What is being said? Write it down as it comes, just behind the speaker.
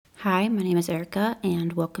Hi, my name is Erica,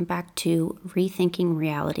 and welcome back to Rethinking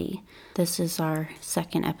Reality. This is our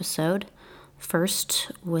second episode.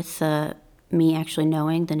 First, with me actually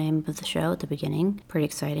knowing the name of the show at the beginning. Pretty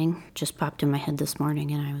exciting. Just popped in my head this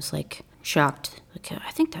morning, and I was shocked.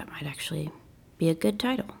 I think that might actually be a good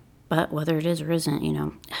title. But whether it is or isn't,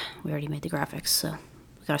 we already made the graphics, so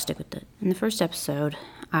we gotta stick with it. In the first episode,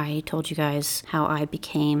 I told you guys how I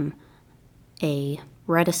became a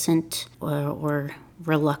reticent or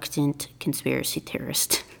reluctant conspiracy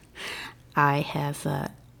theorist. I have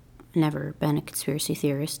never been a conspiracy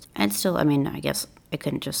theorist. And still, I guess I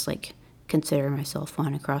couldn't just consider myself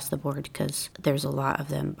one across the board because there's a lot of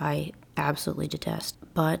them I absolutely detest.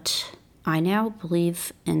 But I now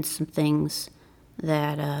believe in some things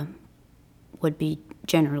that would be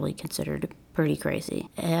generally considered pretty crazy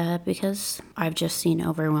because I've just seen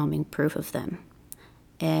overwhelming proof of them.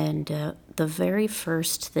 And the very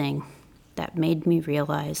first thing that made me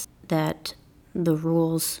realize that the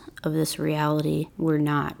rules of this reality were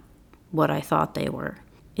not what I thought they were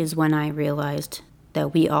is when I realized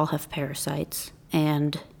that we all have parasites.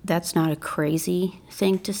 And that's not a crazy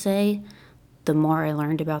thing to say. The more I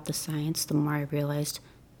learned about the science, the more I realized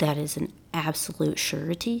that is an absolute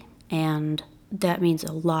surety. And that means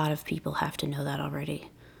a lot of people have to know that already.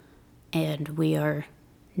 And we are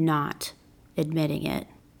not admitting it.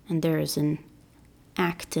 And there is an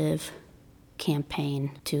active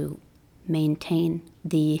campaign to maintain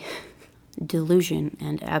the delusion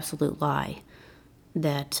and absolute lie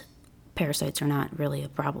that parasites are not really a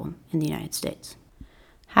problem in the United States.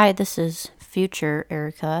 Hi, this is future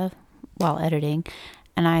Erica while editing,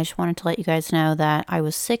 and I just wanted to let you guys know that I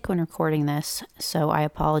was sick when recording this, so I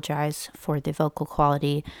apologize for the vocal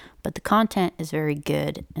quality, but the content is very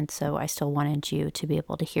good, and so I still wanted you to be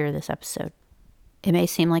able to hear this episode. It may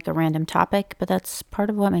seem like a random topic, but that's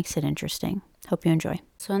part of what makes it interesting. Hope you enjoy.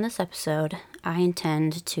 So in this episode, I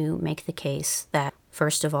intend to make the case that,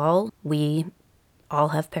 first of all, we all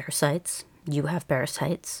have parasites. You have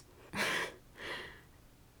parasites.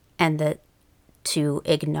 And that to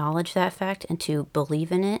acknowledge that fact and to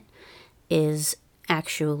believe in it is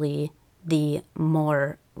actually the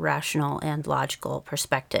more rational and logical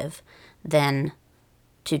perspective than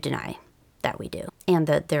to deny that we do, and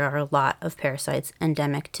that there are a lot of parasites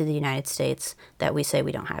endemic to the United States that we say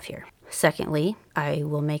we don't have here. Secondly, I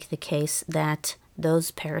will make the case that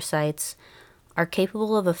those parasites are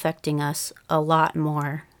capable of affecting us a lot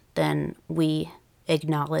more than we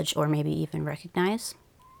acknowledge or maybe even recognize.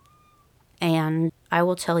 And I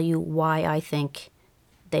will tell you why I think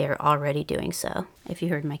they are already doing so. If you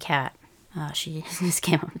heard my cat, she just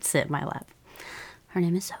came up and sit in my lap. Her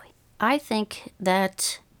name is Zoe. I think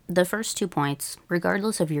that the first 2 points,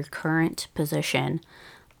 regardless of your current position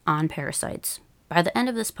on parasites, by the end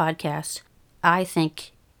of this podcast, I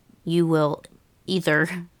think you will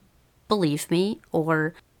either believe me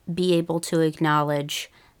or be able to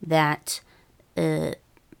acknowledge that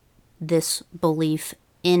this belief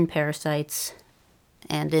in parasites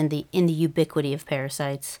and in the ubiquity of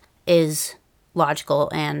parasites is logical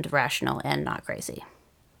and rational and not crazy.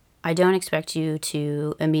 I don't expect you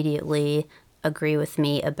to immediately agree with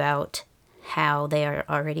me about how they are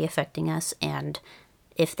already affecting us and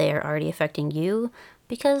if they are already affecting you,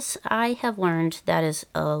 because I have learned that is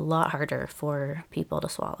a lot harder for people to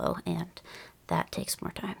swallow, and that takes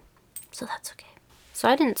more time. So that's okay. So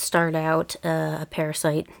I didn't start out a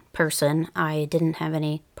parasite person. I didn't have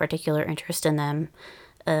any particular interest in them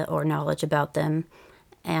or knowledge about them,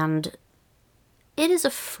 and it is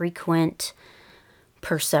a frequent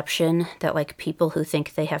perception that people who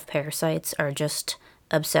think they have parasites are just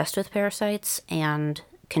obsessed with parasites and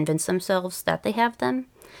convince themselves that they have them.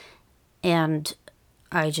 And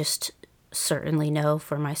I just certainly know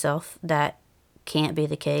for myself that can't be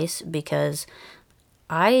the case, because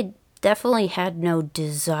I definitely had no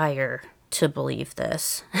desire to believe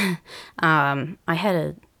this. I had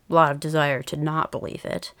a lot of desire to not believe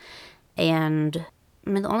it. And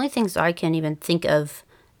the only things I can even think of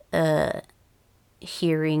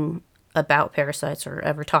hearing about parasites or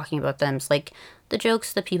ever talking about them is the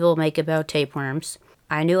jokes that people make about tapeworms.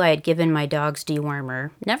 I knew I had given my dog's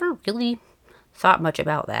dewormer. Never really thought much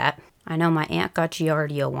about that. I know my aunt got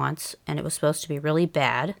Giardia once, and it was supposed to be really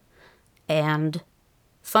bad. And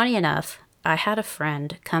funny enough, I had a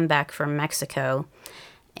friend come back from Mexico,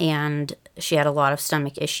 and she had a lot of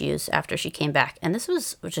stomach issues after she came back. And this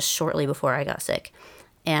was just shortly before I got sick.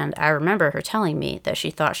 And I remember her telling me that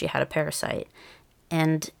she thought she had a parasite.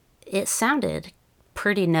 And it sounded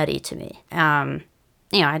pretty nutty to me. I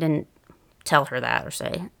didn't tell her that or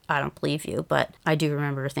say, I don't believe you, but I do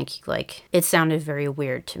remember thinking, it sounded very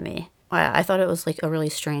weird to me. I thought it was like a really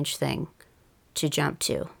strange thing to jump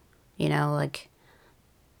to. Like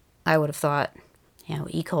I would have thought,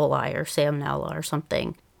 E. coli or salmonella or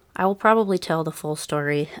something. I will probably tell the full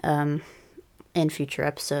story in future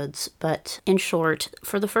episodes, but in short,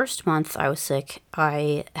 for the first month I was sick,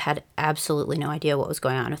 I had absolutely no idea what was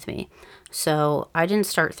going on with me. So I didn't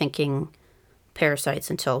start thinking parasites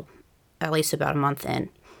until at least about a month in.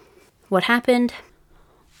 What happened,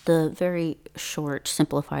 the very short,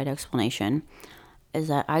 simplified explanation, is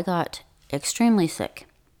that I got extremely sick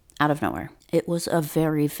out of nowhere. It was a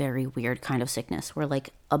very, very weird kind of sickness where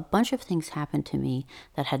like a bunch of things happened to me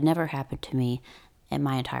that had never happened to me in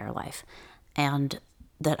my entire life. And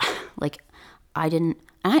that like I didn't,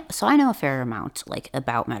 so I know a fair amount like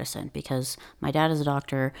about medicine because my dad is a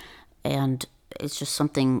doctor and it's just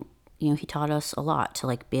something, he taught us a lot to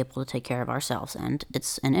like be able to take care of ourselves. And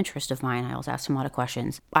it's an interest of mine. I always ask him a lot of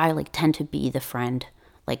questions. I like tend to be the friend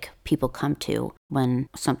like people come to when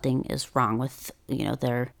something is wrong with,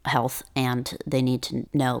 their health and they need to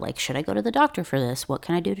know, like, should I go to the doctor for this? What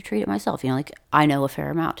can I do to treat it myself? Like I know a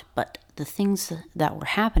fair amount, but the things that were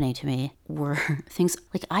happening to me were things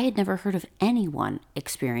like I had never heard of anyone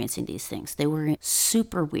experiencing these things. They were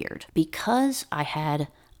super weird because I had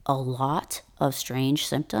a lot of strange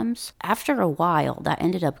symptoms. After a while, that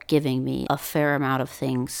ended up giving me a fair amount of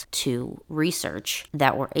things to research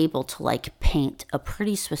that were able to like paint a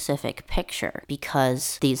pretty specific picture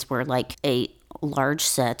because these were like a large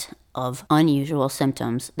set of unusual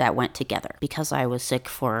symptoms that went together. Because I was sick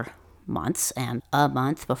for months and a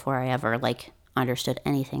month before I ever like understood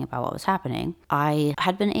anything about what was happening, I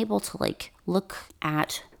had been able to like look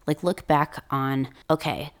back on,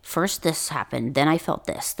 okay, first this happened, then I felt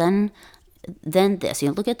this, then this,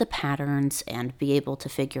 look at the patterns and be able to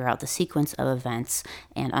figure out the sequence of events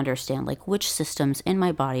and understand like which systems in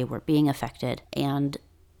my body were being affected. And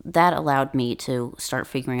that allowed me to start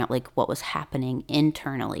figuring out like what was happening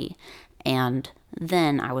internally. And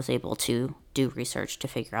then I was able to do research to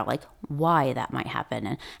figure out like why that might happen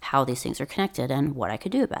and how these things are connected and what I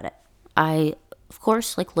could do about it. I, of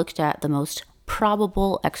course, like looked at the most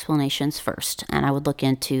probable explanations first, and I would look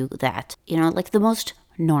into that, like the most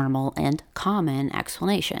normal and common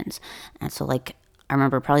explanations. And so like I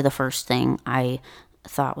remember probably the first thing I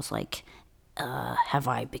thought was like, have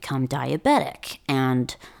I become diabetic?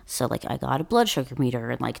 And so like I got a blood sugar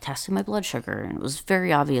meter and like tested my blood sugar, and it was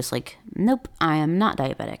very obvious like, nope, I am not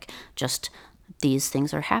diabetic. Just these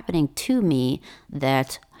things are happening to me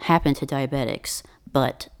that happen to diabetics,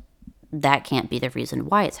 but that can't be the reason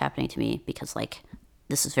why it's happening to me because like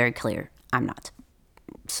this is very clear, I'm not.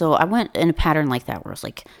 So I went in a pattern like that where I was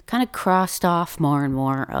like kind of crossed off more and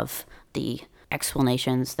more of the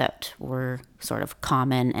explanations that were sort of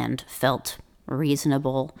common and felt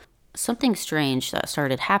reasonable. Something strange that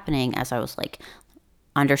started happening as I was like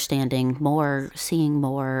understanding more, seeing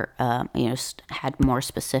more, had more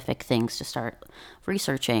specific things to start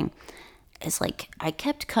researching, is like I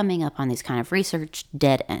kept coming up on these kind of research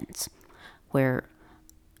dead ends where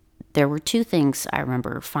there were two things I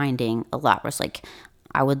remember finding a lot. Was like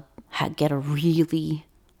I would get a really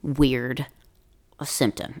weird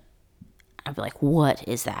symptom. I'd be like, what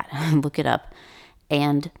is that? Look it up.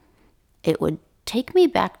 And it would take me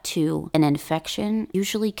back to an infection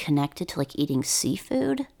usually connected to like eating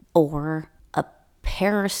seafood or a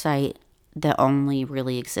parasite that only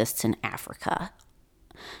really exists in Africa.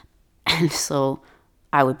 And so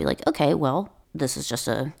I would be like, okay, well, this is just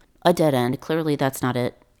a dead end. Clearly that's not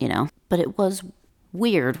it, But it was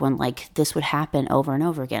weird when like this would happen over and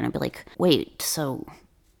over again. I'd be like, wait, so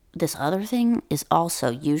this other thing is also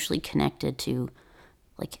usually connected to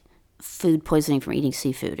like food poisoning from eating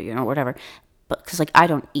seafood or, whatever. But because like I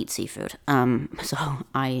don't eat seafood. So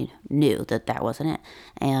I knew that wasn't it.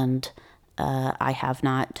 And I have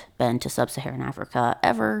not been to sub-Saharan Africa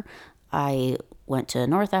ever. I went to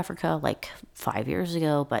North Africa like 5 years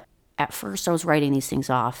ago, but at first I was writing these things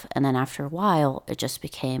off, and then after a while it just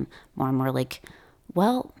became more and more like,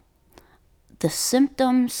 well, the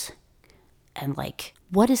symptoms and like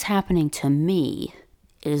what is happening to me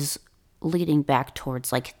is leading back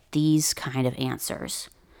towards like these kind of answers.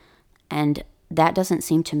 And that doesn't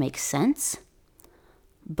seem to make sense,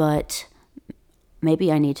 but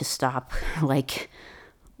maybe I need to stop like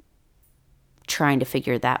trying to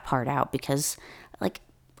figure that part out, because like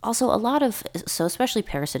also a lot of, so especially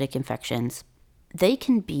parasitic infections, they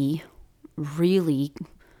can be really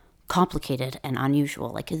complicated and unusual.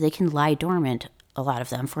 Like they can lie dormant, a lot of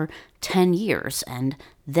them, for 10 years, and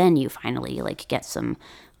then you finally like get some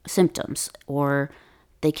symptoms. Or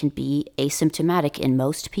they can be asymptomatic in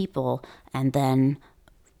most people, and then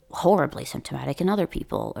horribly symptomatic in other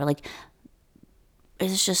people, or like,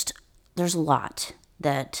 it's just, there's a lot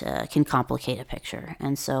that can complicate a picture.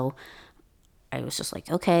 And so I was just like,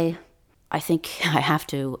 okay, I think I have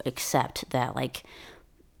to accept that like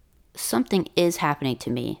something is happening to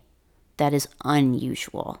me that is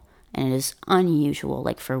unusual. And it is unusual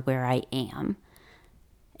like for where I am.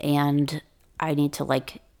 And I need to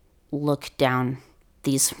like look down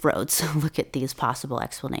these roads, look at these possible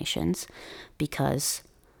explanations, because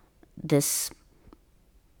this,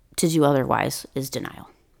 to do otherwise, is denial.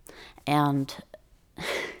 And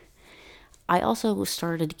I also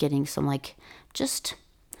started getting some like just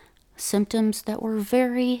symptoms that were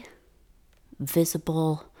very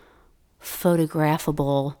visible,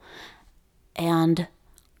 photographable, and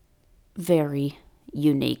very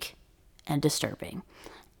unique and disturbing.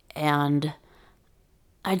 And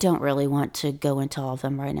I don't really want to go into all of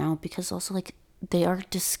them right now because also like they are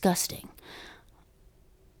disgusting.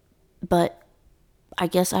 But I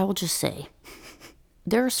guess I will just say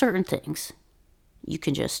there are certain things you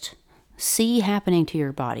can just see happening to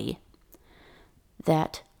your body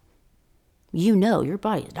that you know your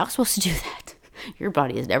body is not supposed to do that. Your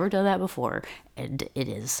body has never done that before, and it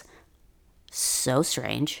is so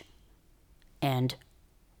strange and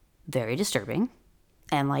very disturbing,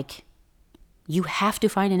 and like you have to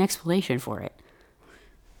find an explanation for it.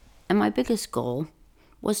 And my biggest goal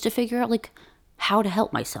was to figure out like how to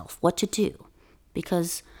help myself, what to do,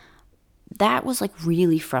 because that was like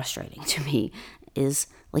really frustrating to me. Is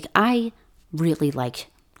like I really like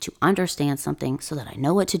to understand something so that I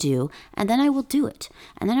know what to do, and then I will do it.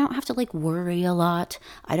 And then I don't have to like worry a lot.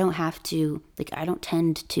 I don't have to like, I don't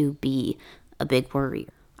tend to be a big worrier.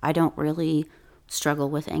 I don't really struggle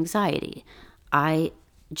with anxiety. I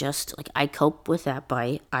just like, I cope with that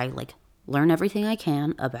by, I like learn everything I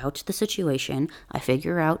can about the situation. I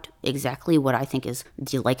figure out exactly what I think is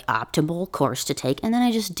the like optimal course to take, and then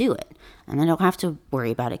I just do it. And then I don't have to worry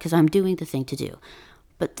about it because I'm doing the thing to do.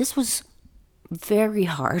 But this was very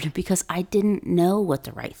hard because I didn't know what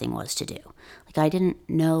the right thing was to do. Like I didn't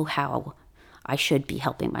know how I should be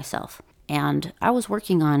helping myself. And I was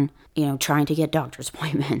working on, trying to get doctor's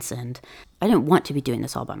appointments, and I didn't want to be doing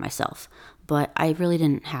this all by myself. But I really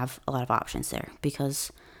didn't have a lot of options there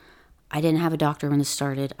because I didn't have a doctor when this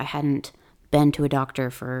started. I hadn't been to a doctor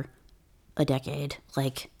for a decade.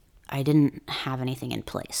 Like I didn't have anything in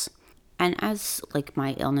place. And as like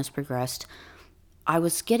my illness progressed, I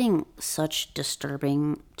was getting such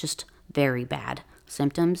disturbing, just very bad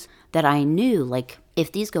symptoms that I knew like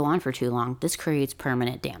if these go on for too long, this creates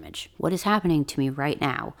permanent damage. What is happening to me right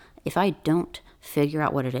now, if I don't figure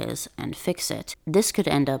out what it is and fix it, this could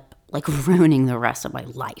end up like ruining the rest of my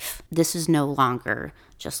life. This is no longer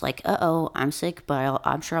just like, I'm sick, but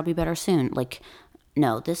I'm sure I'll be better soon. Like,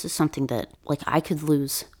 no, this is something that like I could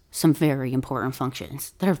lose some very important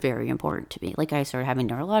functions that are very important to me. Like I started having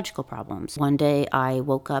neurological problems. One day I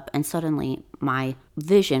woke up and suddenly my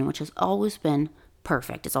vision, which has always been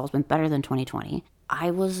perfect, it's always been better than 20/20,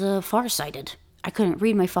 I was farsighted. I couldn't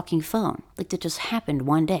read my fucking phone. Like that just happened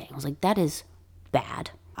one day. I was like, that is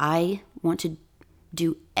bad. I want to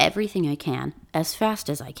do everything I can as fast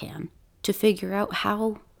as I can to figure out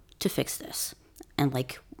how to fix this and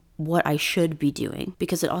like what I should be doing,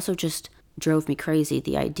 because it also just drove me crazy,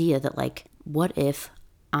 the idea that like, what if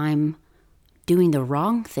I'm doing the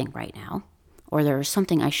wrong thing right now, or there's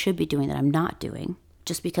something I should be doing that I'm not doing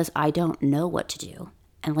just because I don't know what to do.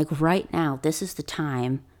 And like right now, this is the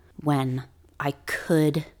time when I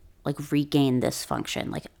could like regain this function.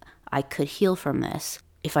 Like I could heal from this.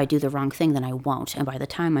 If I do the wrong thing, then I won't. And by the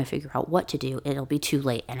time I figure out what to do, it'll be too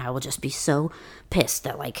late. And I will just be so pissed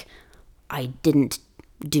that like I didn't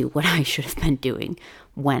do what I should have been doing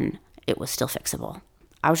when it was still fixable.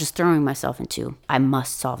 I was just throwing myself into, I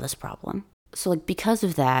must solve this problem. So like because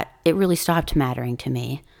of that, it really stopped mattering to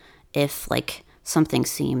me if like something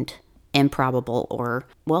seemed improbable or,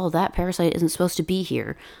 well, that parasite isn't supposed to be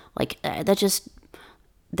here. Like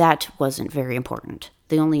that wasn't very important.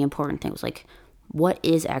 The only important thing was like, what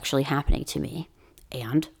is actually happening to me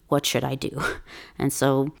and what should I do? And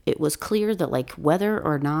so it was clear that like whether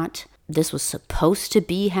or not this was supposed to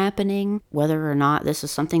be happening, whether or not this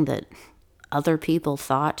is something that other people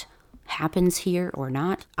thought happens here or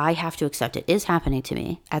not, I have to accept it is happening to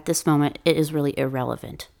me. At this moment, it is really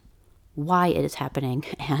irrelevant why it is happening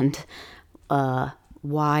and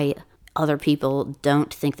why other people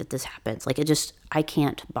don't think that this happens. Like I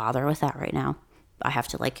can't bother with that right now. I have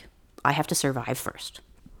to survive first.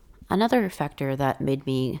 Another factor that made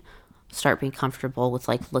me start being comfortable with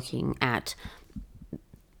like looking at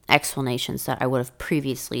explanations that I would have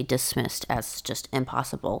previously dismissed as just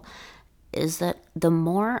impossible is that the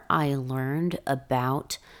more I learned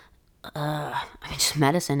about just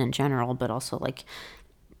medicine in general, but also like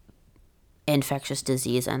infectious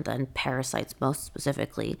disease and then parasites most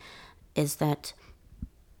specifically, is that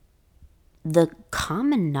the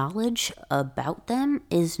common knowledge about them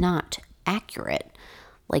is not accurate.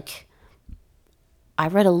 Like, I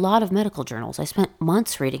read a lot of medical journals. I spent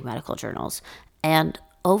months reading medical journals, and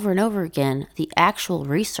over again, the actual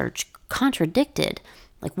research contradicted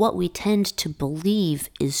like what we tend to believe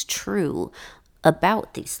is true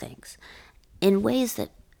about these things in ways that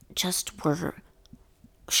just were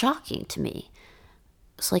shocking to me.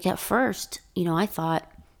 It's like at first, I thought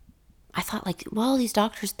like, well, these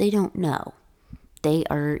doctors, they don't know. They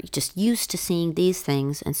are just used to seeing these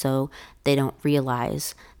things, and so they don't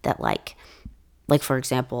realize that like for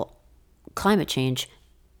example, climate change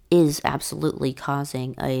is absolutely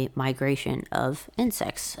causing a migration of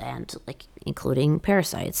insects and like including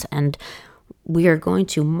parasites, and we are going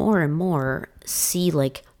to more and more see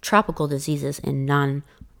like tropical diseases in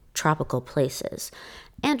non-tropical places.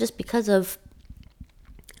 And just because of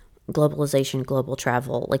globalization, global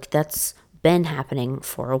travel, like that's been happening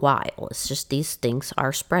for a while. It's just these things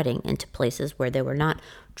are spreading into places where they were not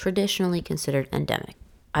traditionally considered endemic.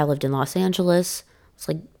 I lived in Los Angeles. It's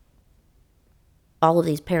like all of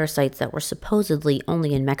these parasites that were supposedly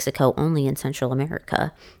only in Mexico, only in Central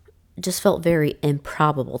America, just felt very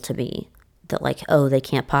improbable to me that like, oh, they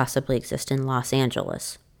can't possibly exist in Los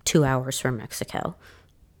Angeles, 2 hours from Mexico,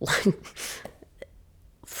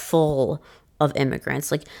 full of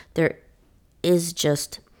immigrants. Like there is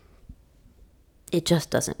just, it just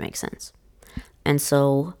doesn't make sense. And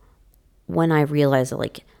so when I realized that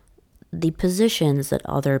like the positions that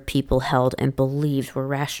other people held and believed were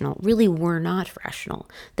rational really were not rational.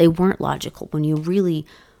 They weren't logical. When you really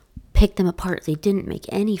pick them apart, they didn't make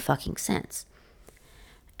any fucking sense.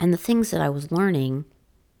 And the things that I was learning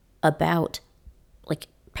about like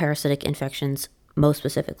parasitic infections most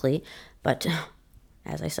specifically, but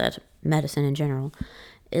as I said, medicine in general,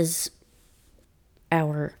 is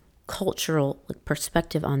our cultural like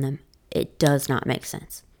perspective on them. It does not make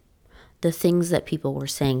sense. The things that people were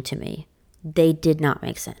saying to me, they did not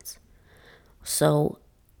make sense. So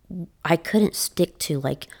I couldn't stick to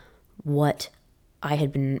like what I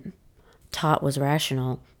had been taught was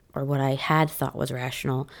rational or what I had thought was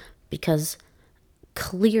rational, because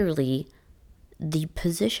clearly the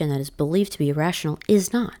position that is believed to be rational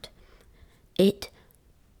is not. It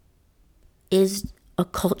is a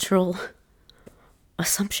cultural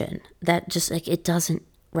assumption that just like it doesn't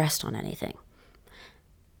rest on anything.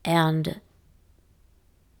 And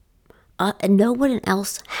no one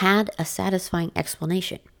else had a satisfying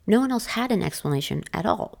explanation. No one else had an explanation at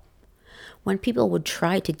all. When people would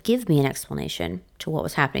try to give me an explanation to what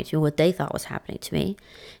was happening to me, what they thought was happening to me,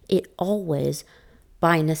 it always,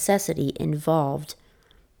 by necessity, involved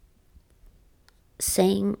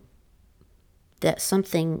saying that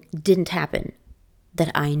something didn't happen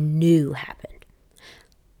that I knew happened.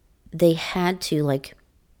 They had to like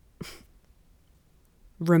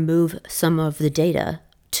remove some of the data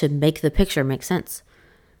to make the picture make sense.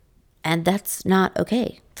 And that's not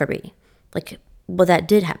okay for me. Like, well, that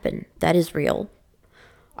did happen. That is real.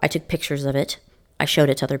 I took pictures of it. I showed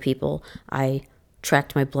it to other people. I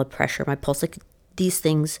tracked my blood pressure, my pulse. Like, these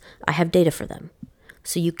things, I have data for them.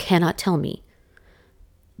 So you cannot tell me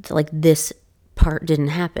that, like, this part didn't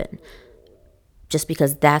happen just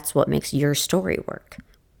because that's what makes your story work.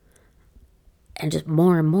 And just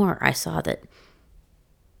more and more, I saw that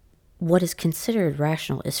what is considered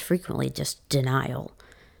rational is frequently just denial.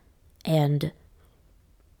 And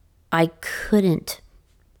I couldn't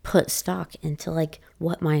put stock into like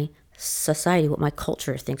what my society, what my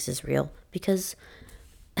culture thinks is real, because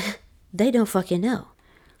they don't fucking know.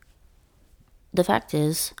 The fact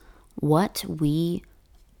is, what we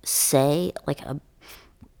say, like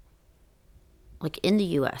in the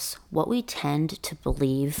US, what we tend to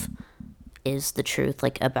believe is the truth,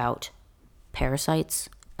 like about parasites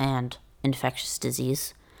and infectious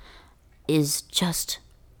disease, is just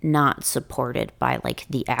not supported by like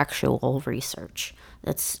the actual research.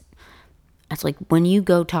 That's like when you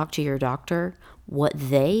go talk to your doctor, what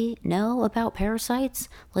they know about parasites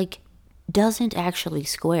like doesn't actually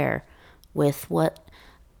square with what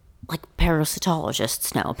like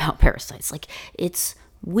parasitologists know about parasites. Like it's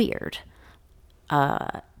weird.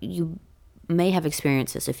 You may have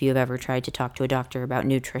experienced this if you've ever tried to talk to a doctor about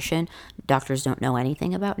nutrition. Doctors don't know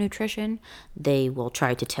anything about nutrition. They will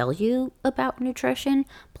try to tell you about nutrition,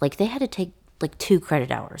 but like they had to take like 2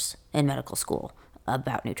 credit hours in medical school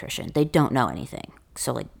about nutrition. They don't know anything.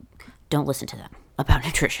 So like don't listen to them about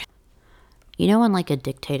nutrition. You know, when like a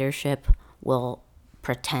dictatorship will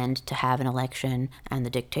pretend to have an election and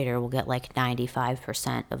the dictator will get like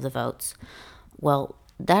 95% of the votes. Well,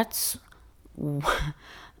 that's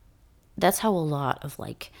how a lot of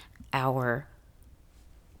like our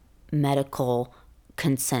medical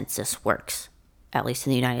consensus works, at least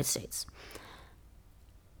in the United States.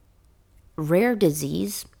 Rare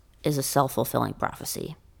disease is a self-fulfilling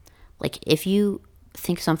prophecy. Like, if you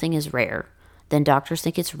think something is rare, then doctors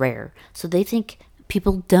think it's rare. So they think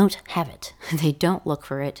people don't have it. They don't look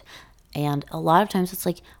for it. And a lot of times it's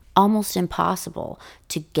like almost impossible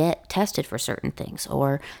to get tested for certain things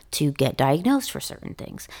or to get diagnosed for certain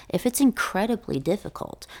things. If it's incredibly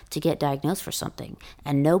difficult to get diagnosed for something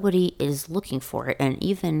and nobody is looking for it, and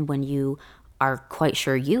even when you are quite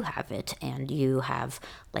sure you have it and you have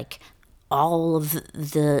like all of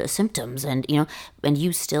the symptoms and and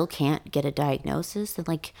you still can't get a diagnosis, then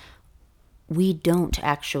like we don't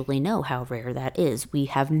actually know how rare that is. We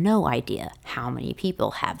have no idea how many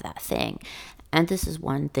people have that thing. And this is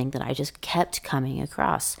one thing that I just kept coming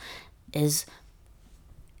across, is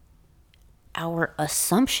our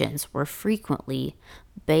assumptions were frequently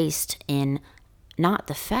based in not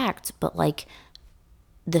the facts, but like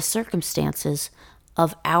the circumstances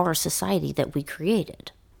of our society that we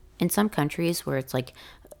created. In some countries where it's like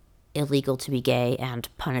illegal to be gay and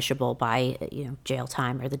punishable by jail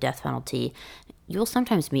time or the death penalty, you'll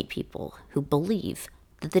sometimes meet people who believe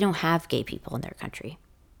that they don't have gay people in their country.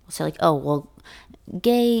 They'll say like, oh well,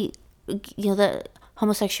 gay, the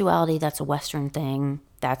homosexuality, that's a Western thing,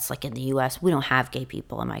 that's like in the US, we don't have gay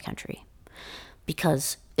people in my country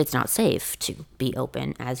because it's not safe to be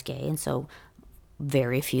open as gay, and so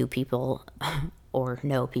very few people or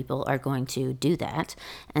no people are going to do that.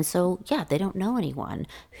 And so, yeah, they don't know anyone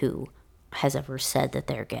who has ever said that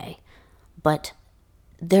they're gay. But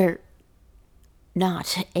they're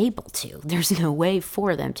not able to. There's no way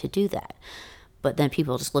for them to do that. But then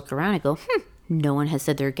people just look around and go, no one has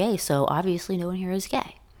said they're gay, so obviously no one here is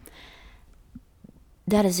gay.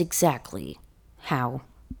 That is exactly how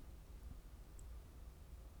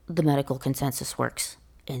the medical consensus works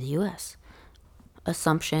in the US.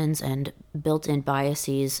 Assumptions and built-in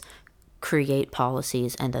biases create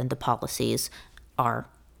policies, and then the policies are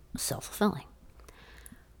self-fulfilling.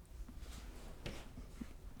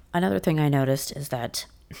 Another thing I noticed is that,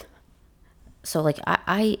 so like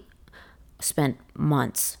I spent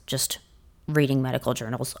months just reading medical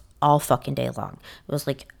journals all fucking day long. It was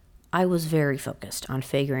like I was very focused on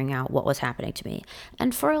figuring out what was happening to me.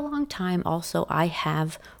 And for a long time also, I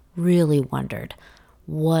have really wondered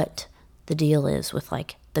what the deal is with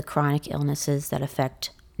like the chronic illnesses that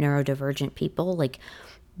affect neurodivergent people. Like,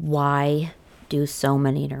 why do so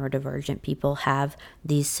many neurodivergent people have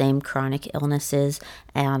these same chronic illnesses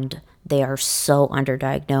and they are so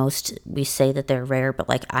underdiagnosed? We say that they're rare, but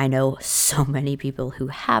like I know so many people who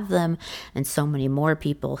have them, and so many more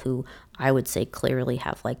people who I would say clearly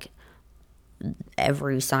have like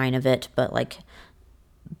every sign of it, but like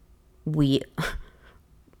we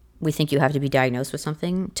think you have to be diagnosed with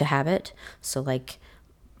something to have it. So like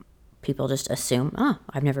people just assume,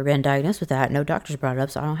 I've never been diagnosed with that. No doctors brought it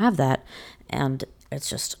up, so I don't have that. And it's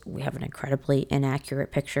just, we have an incredibly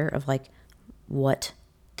inaccurate picture of like what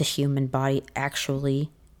the human body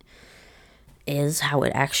actually is, how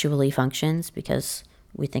it actually functions, because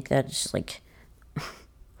we think that it's just like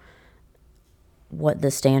what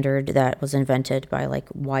the standard that was invented by like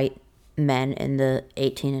white men in the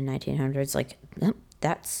 18 and 1900s, like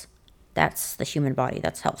that's the human body,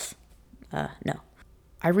 that's health. No.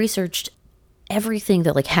 I researched everything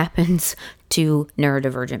that like happens to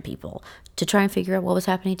neurodivergent people to try and figure out what was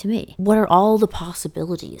happening to me. What are all the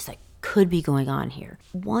possibilities that could be going on here?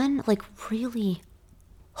 One like really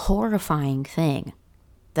horrifying thing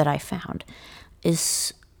that I found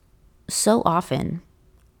is so often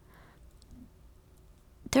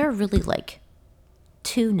there are really like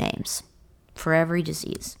two names for every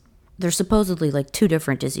disease. There's supposedly like two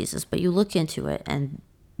different diseases, but you look into it and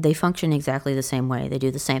they function exactly the same way. They do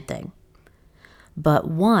the same thing. But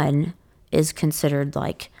one is considered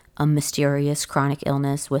like a mysterious chronic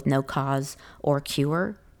illness with no cause or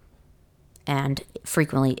cure. And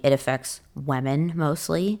frequently it affects women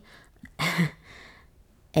mostly.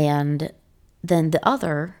 And then the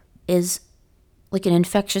other is like an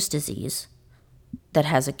infectious disease that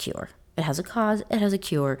has a cure. It has a cause, it has a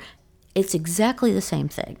cure. It's exactly the same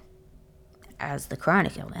thing as the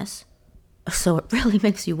chronic illness. So it really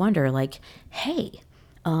makes you wonder, like, hey,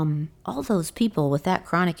 all those people with that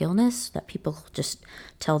chronic illness that people just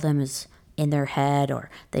tell them is in their head,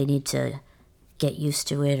 or they need to get used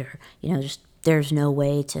to it, or, just there's no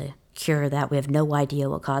way to cure that. We have no idea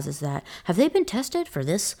what causes that. Have they been tested for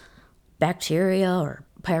this bacteria or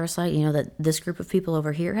parasite, that this group of people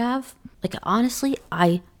over here have? Like, honestly,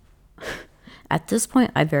 at this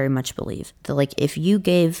point, I very much believe that, like, if you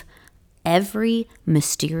gave every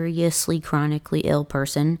mysteriously chronically ill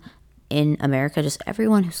person in America, just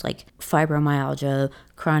everyone who's like fibromyalgia,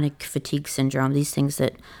 chronic fatigue syndrome, these things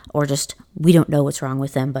that, or just we don't know what's wrong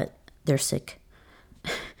with them, but they're sick.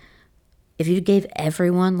 If you gave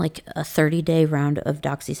everyone like a 30-day round of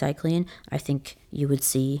doxycycline, I think you would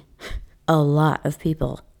see a lot of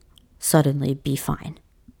people suddenly be fine.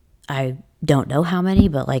 I don't know how many,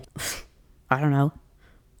 but like, I don't know.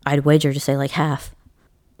 I'd wager to say like half.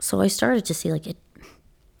 So I started to see like it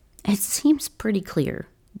seems pretty clear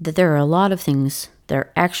that there are a lot of things that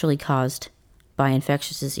are actually caused by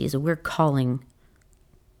infectious disease that we're calling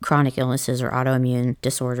chronic illnesses or autoimmune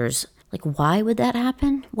disorders. Like, why would that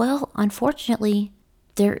happen? Well, unfortunately,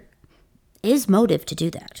 there is motive to do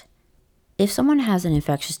that. If someone has an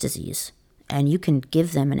infectious disease and you can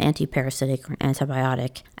give them an antiparasitic or an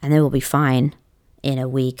antibiotic and they will be fine in a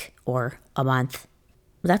week or a month,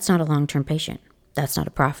 that's not a long-term patient. That's not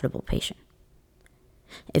a profitable patient.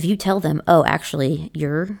 If you tell them, oh, actually,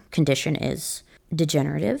 your condition is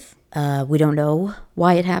degenerative, we don't know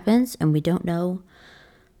why it happens, and we don't know,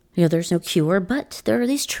 there's no cure, but there are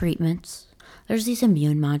these treatments. There's these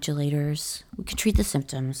immune modulators. We can treat the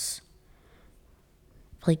symptoms.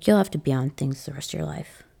 Like, you'll have to be on things the rest of your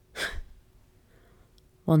life.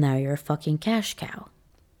 Well, now you're a fucking cash cow.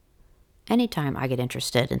 Anytime I get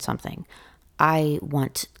interested in something, I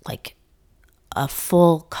want, like, a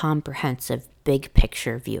full, comprehensive, big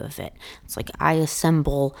picture view of it. It's like I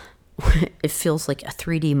assemble, it feels like a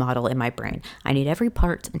 3D model in my brain. I need every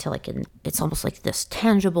part until it's almost like this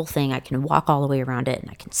tangible thing. I can walk all the way around it and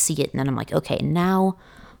I can see it. And then I'm like, okay, now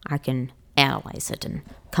I can analyze it and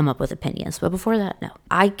come up with opinions. But before that, no.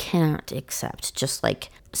 I cannot accept just like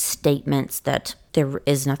statements that there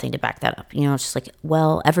is nothing to back that up. It's just like,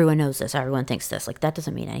 well, everyone knows this. Everyone thinks this. Like, that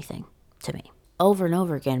doesn't mean anything to me. Over and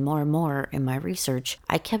over again, more and more in my research,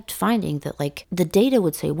 I kept finding that like the data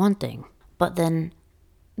would say one thing, but then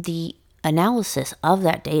the analysis of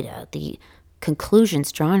that data, the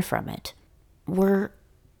conclusions drawn from it were,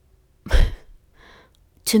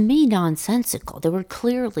 to me, nonsensical. They were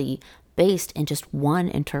clearly based in just one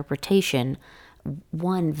interpretation,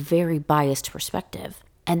 one very biased perspective.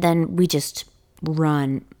 And then we just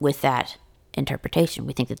run with that interpretation.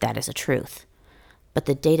 We think that that is a truth. But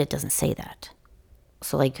the data doesn't say that.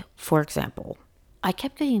 So, like, for example, I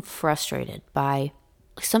kept getting frustrated by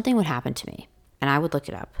something would happen to me, and I would look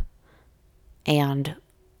it up. And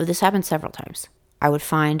this happened several times. I would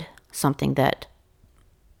find something that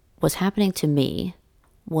was happening to me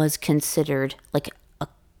was considered like a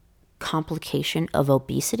complication of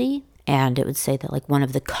obesity. And it would say that like one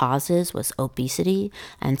of the causes was obesity.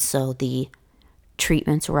 And so the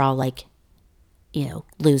treatments were all like,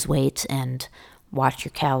 lose weight and watch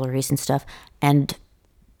your calories and stuff. And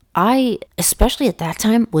I, especially at that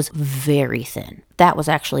time, was very thin. That was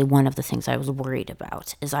actually one of the things I was worried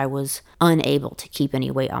about, is I was unable to keep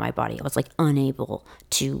any weight on my body. I was like unable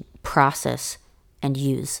to process and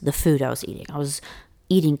use the food I was eating. I was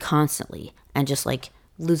eating constantly and just like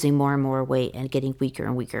losing more and more weight and getting weaker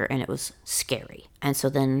and weaker, and it was scary. And so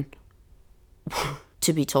then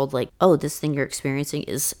to be told like, oh, this thing you're experiencing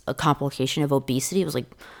is a complication of obesity, it was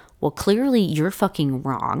like, well, clearly you're fucking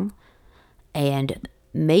wrong. And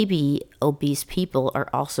maybe obese people are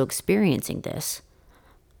also experiencing this,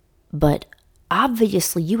 but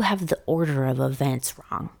obviously you have the order of events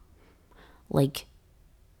wrong. Like,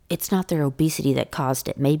 it's not their obesity that caused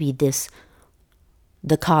it. Maybe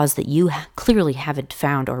the cause that you clearly haven't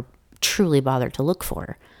found or truly bothered to look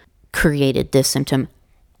for, created this symptom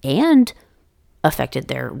and affected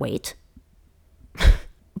their weight.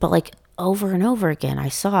 But like over and over again, I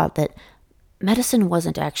saw that medicine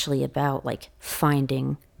wasn't actually about like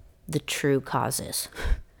finding the true causes.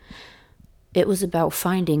 It was about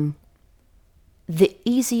finding the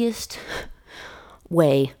easiest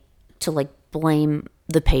way to like blame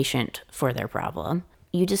the patient for their problem.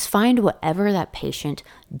 You just find whatever that patient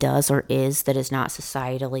does or is that is not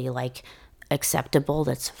societally like acceptable,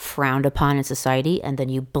 that's frowned upon in society, and then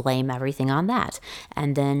you blame everything on that.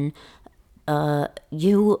 And then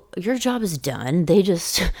your job is done. They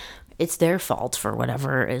just, it's their fault for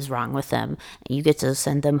whatever is wrong with them. You get to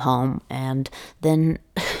send them home, and then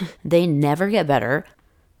they never get better.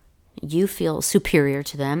 You feel superior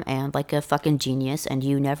to them and like a fucking genius, and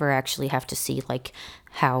you never actually have to see like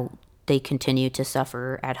how they continue to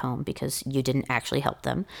suffer at home because you didn't actually help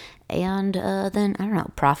them. And then, I don't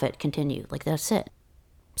know, profit continued. Like, that's it.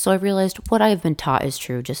 So I realized what I have been taught is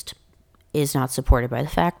true, just is not supported by the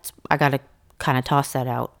facts. I got to kind of toss that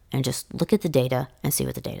out and just look at the data and see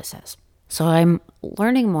what the data says. So I'm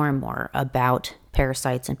learning more and more about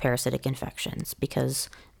parasites and parasitic infections because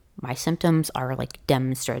my symptoms are like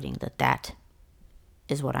demonstrating that that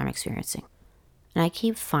is what I'm experiencing. And I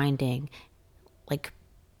keep finding like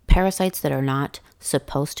parasites that are not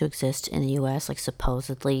supposed to exist in the US, like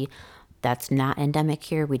supposedly that's not endemic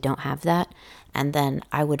here. We don't have that. And then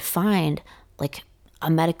I would find like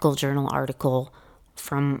a medical journal article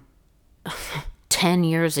from 10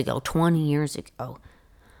 years ago, 20 years ago,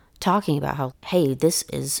 talking about how, hey, this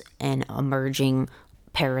is an emerging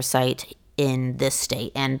parasite in this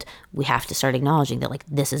state and we have to start acknowledging that like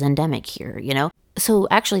this is endemic here, you know? So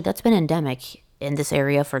actually that's been endemic in this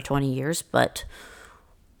area for 20 years, but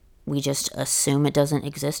we just assume it doesn't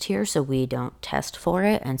exist here, so we don't test for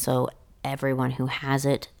it. And so everyone who has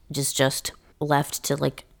it just left to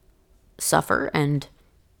like suffer and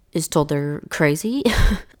is told they're crazy.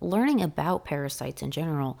 Learning about parasites in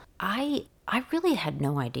general, I really had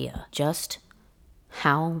no idea just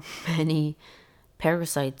how many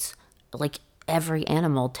parasites like every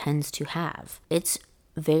animal tends to have. It's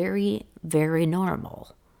very, very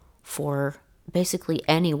normal for basically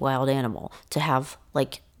any wild animal to have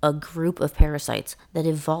like a group of parasites that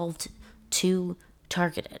evolved to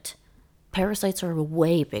target it. Parasites are a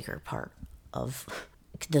way bigger part of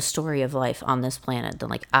the story of life on this planet than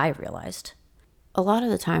like I realized. A lot of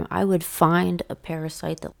the time I would find a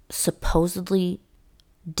parasite that supposedly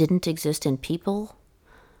didn't exist in people,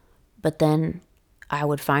 but then I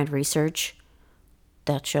would find research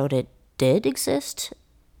that showed it did exist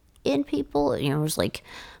in people. You know, it was like,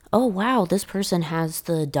 oh wow, this person has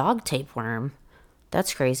the dog tapeworm.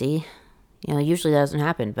 That's crazy. You know, usually that doesn't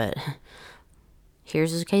happen, but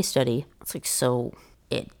here's a case study. It's like, so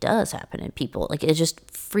it does happen in people. Like, it just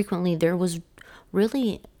frequently, there was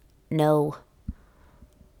really no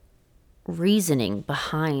reasoning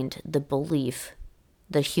behind the belief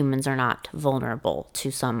that humans are not vulnerable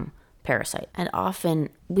to some parasite. And often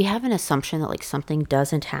we have an assumption that like something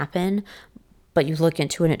doesn't happen, but you look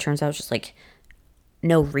into it and it turns out it's just like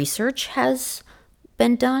no research has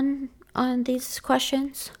been done on these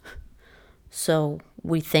questions. So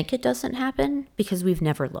we think it doesn't happen because we've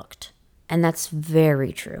never looked. And that's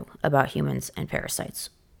very true about humans and parasites,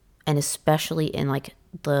 and especially in like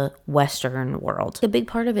the Western world. A big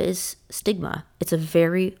part of it is stigma. It's a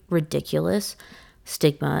very ridiculous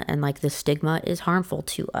stigma, and like the stigma is harmful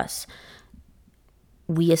to us.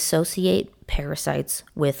 We associate parasites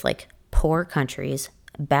with like poor countries,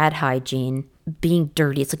 bad hygiene, being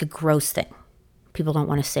dirty. It's like a gross thing. People don't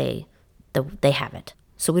want to say that they have it.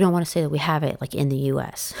 So we don't want to say that we have it like in the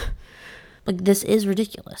US. Like, this is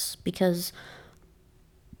ridiculous because,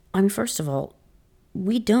 I mean, first of all,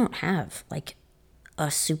 we don't have like a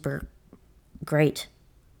super great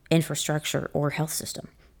infrastructure or health system.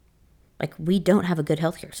 Like, we don't have a good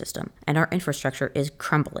healthcare system, and our infrastructure is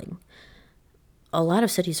crumbling. A lot of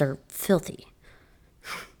cities are filthy.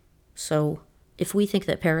 So if we think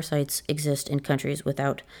that parasites exist in countries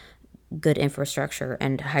without good infrastructure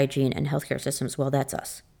and hygiene and healthcare systems, well, that's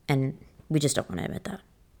us. And we just don't want to admit that.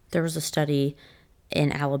 There was a study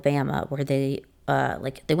in Alabama where they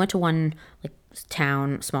went to one like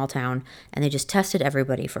small town, and they just tested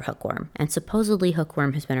everybody for hookworm. And supposedly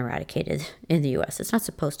hookworm has been eradicated in the US. It's not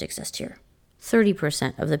supposed to exist here.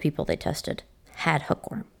 30% of the people they tested had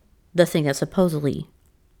hookworm, the thing that supposedly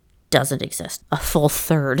doesn't exist. A full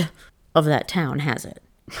third of that town has it.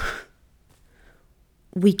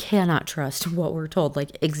 We cannot trust what we're told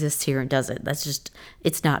like exists here and doesn't. That's just,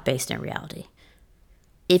 it's not based in reality.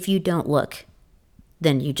 If you don't look,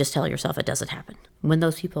 then you just tell yourself it doesn't happen. When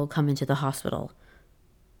those people come into the hospital,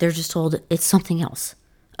 they're just told it's something else.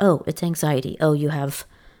 Oh, it's anxiety. Oh, you have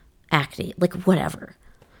acne. Like, whatever.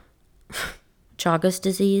 Chagas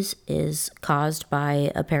disease is caused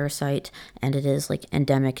by a parasite, and it is like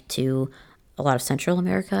endemic to a lot of Central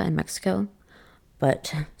America and Mexico,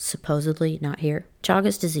 but supposedly not here.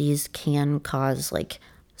 Chagas disease can cause like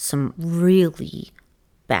some really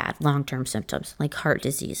bad long-term symptoms, like heart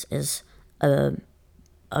disease is a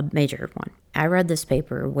major one. I read this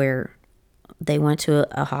paper where they went to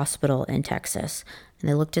a hospital in Texas and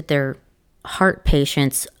they looked at their heart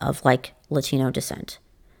patients of like Latino descent,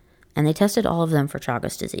 and they tested all of them for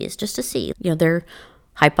Chagas disease just to see. You know, their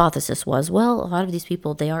hypothesis was, well, a lot of these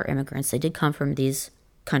people, they are immigrants. They did come from these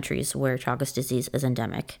countries where Chagas disease is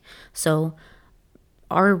endemic. So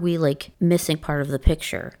are we like missing part of the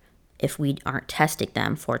picture if we aren't testing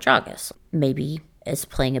them for Chagas? Maybe it's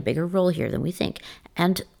playing a bigger role here than we think.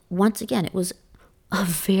 And once again, it was a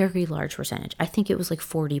very large percentage, I think it was like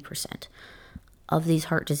 40% of these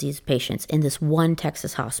heart disease patients in this one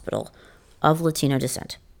Texas hospital of Latino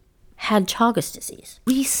descent had Chagas disease.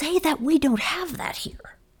 We say that we don't have that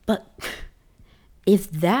here, but if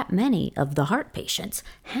that many of the heart patients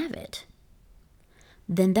have it,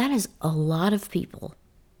 then that is a lot of people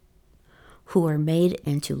who are made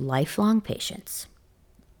into lifelong patients,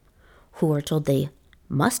 who are told they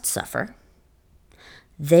must suffer.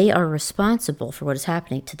 They are responsible for what is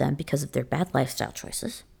happening to them because of their bad lifestyle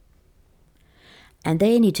choices. And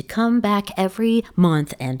they need to come back every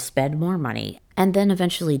month and spend more money and then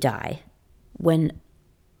eventually die when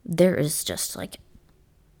there is just like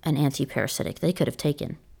an anti-parasitic they could have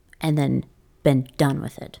taken and then been done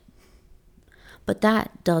with it. But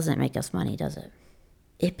that doesn't make us money, does it?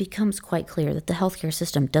 It becomes quite clear that the healthcare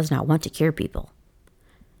system does not want to cure people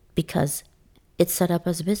because it's set up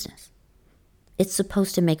as a business. It's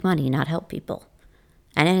supposed to make money, not help people.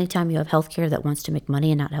 And anytime you have healthcare that wants to make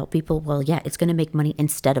money and not help people, well, yeah, it's going to make money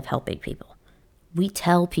instead of helping people. We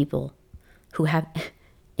tell people who have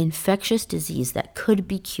infectious disease that could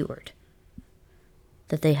be cured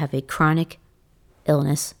that they have a chronic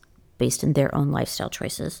illness based in their own lifestyle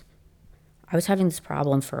choices. I was having this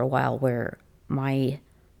problem for a while where my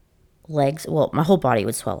legs, well, my whole body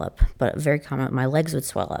would swell up, but very common, my legs would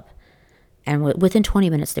swell up. And within 20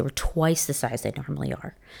 minutes, they were twice the size they normally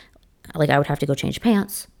are. Like, I would have to go change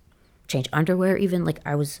pants, change underwear even. Like,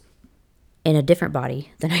 I was in a different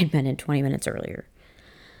body than I'd been in 20 minutes earlier.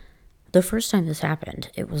 The first time this happened,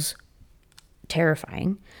 it was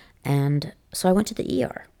terrifying. And so I went to the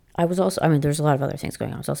ER. I was also, there's a lot of other things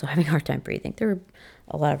going on. I was also having a hard time breathing. There were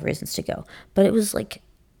a lot of reasons to go. But it was like,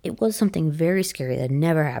 it was something very scary that had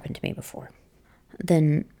never happened to me before.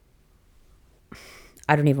 Then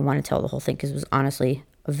I don't even want to tell the whole thing because it was honestly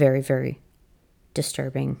a very, very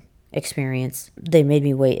disturbing experience. They made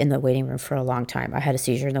me wait in the waiting room for a long time. I had a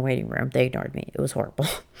seizure in the waiting room. They ignored me. It was horrible.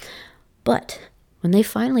 But when they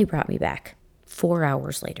finally brought me back 4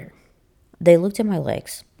 hours later, they looked at my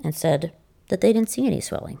legs and said that they didn't see any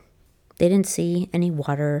swelling. They didn't see any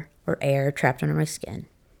water or air trapped under my skin.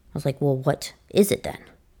 I was like, well, what is it then?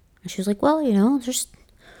 And she was like, well, there's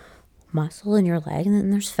muscle in your leg and then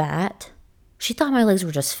there's fat. She thought my legs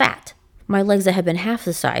were just fat. My legs that had been half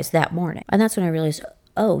the size that morning. And that's when I realized,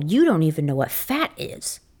 oh, you don't even know what fat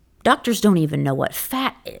is. Doctors don't even know what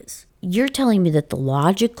fat is. You're telling me that the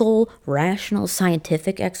logical, rational,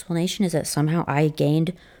 scientific explanation is that somehow I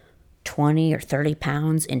gained 20 or 30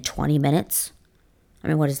 pounds in 20 minutes?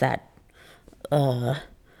 What is that?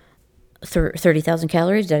 30,000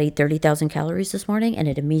 calories? Did I eat 30,000 calories this morning and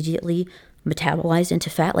it immediately metabolized into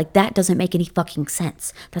fat? Like, that doesn't make any fucking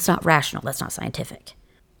sense. That's not rational. That's not scientific.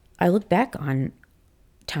 I look back on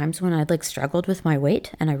times when I'd struggled with my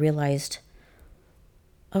weight and I realized,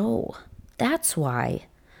 oh, that's why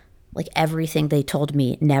everything they told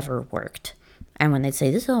me never worked. And when they'd say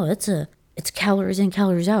this, it's calories in,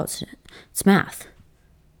 calories out. It's math.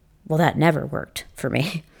 Well, that never worked for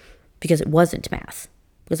me because it wasn't math.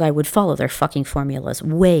 Because I would follow their fucking formulas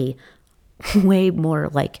way, way more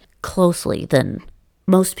closely than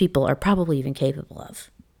most people are probably even capable of.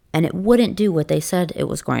 And it wouldn't do what they said it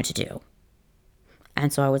was going to do.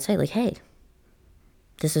 And so I would say hey,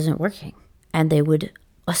 this isn't working. And they would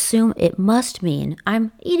assume it must mean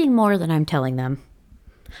I'm eating more than I'm telling them.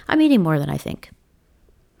 I'm eating more than I think.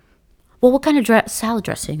 Well, what kind of salad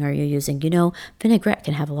dressing are you using? Vinaigrette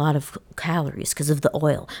can have a lot of calories because of the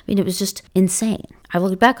oil. It was just insane. I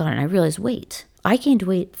looked back on it and I realized, wait, I gained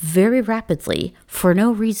weight very rapidly for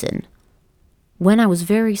no reason when I was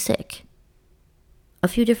very sick a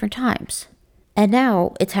few different times. And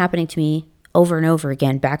now it's happening to me over and over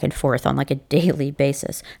again, back and forth on a daily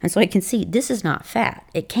basis. And so I can see this is not fat.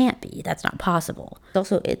 It can't be. That's not possible.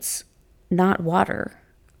 Also, it's not water.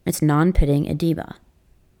 It's non-pitting edema.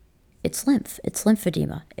 It's lymph. It's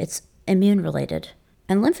lymphedema. It's immune related.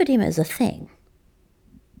 And lymphedema is a thing.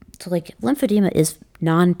 So lymphedema is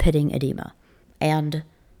non-pitting edema. And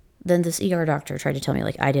then this ER doctor tried to tell me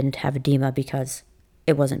I didn't have edema because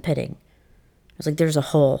it wasn't pitting. I was there's a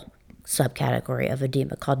whole subcategory of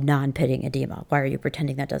edema called non-pitting edema. Why are you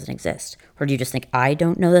pretending that doesn't exist? Or do you just think I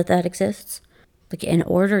don't know that that exists? In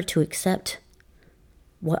order to accept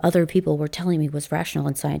what other people were telling me was rational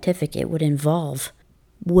and scientific, it would involve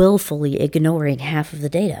willfully ignoring half of the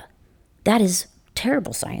data. That is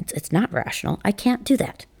terrible science. It's not rational. I can't do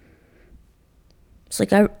that. It's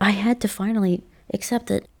I had to finally accept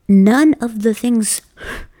that none of the things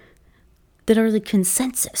that are the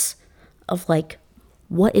consensus of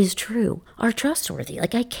what is true are trustworthy.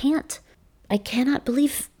 I cannot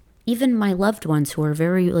believe even my loved ones who are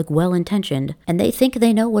very like well-intentioned, and they think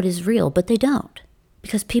they know what is real, but they don't.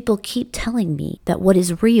 Because people keep telling me that what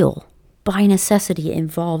is real by necessity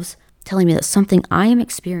involves telling me that something I am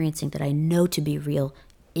experiencing that I know to be real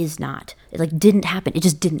is not. It like didn't happen. It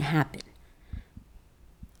just didn't happen.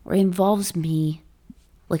 Or it involves me,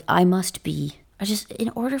 like I must be. In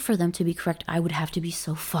order for them to be correct, I would have to be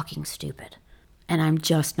so fucking stupid. And I'm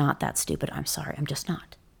just not that stupid. I'm sorry. I'm just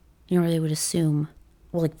not. You know, where they would assume,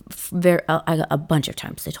 well, like a bunch of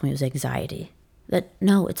times they told me it was anxiety. That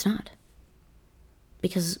no, it's not.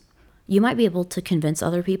 Because you might be able to convince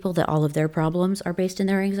other people that all of their problems are based in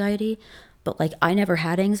their anxiety, but like I never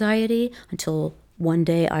had anxiety until one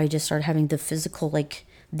day I just started having the physical, like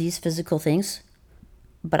these physical things.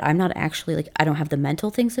 But I'm not actually like, I don't have the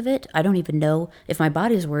mental things of it. I don't even know if my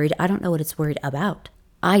body is worried. I don't know what it's worried about.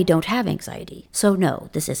 I don't have anxiety. So no,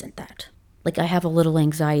 this isn't that. Like I have a little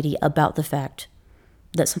anxiety about the fact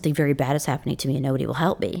that something very bad is happening to me and nobody will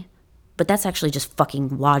help me. But that's actually just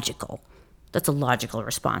fucking logical. That's a logical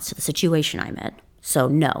response to the situation I'm in. So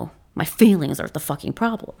no, my feelings are the fucking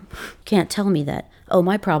problem. You can't tell me that, oh,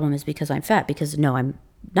 my problem is because I'm fat, because no, I'm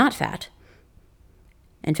not fat.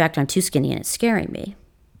 In fact, I'm too skinny and it's scaring me.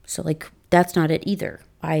 So like, that's not it either.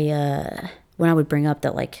 When I would bring up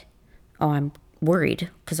that like, oh, I'm worried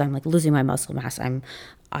because I'm like losing my muscle mass.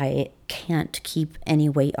 I can't keep any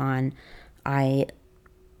weight on. I'm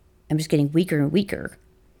just getting weaker and weaker.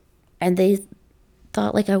 And they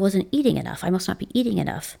thought like I wasn't eating enough. I must not be eating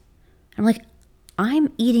enough. I'm like,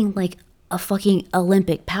 I'm eating like a fucking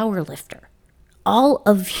Olympic power lifter. All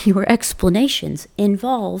of your explanations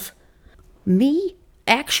involve me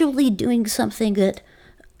actually doing something that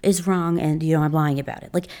is wrong and, you know, I'm lying about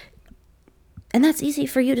it. Like, and that's easy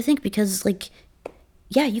for you to think because, like,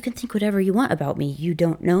 yeah, you can think whatever you want about me. You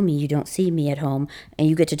don't know me. You don't see me at home. And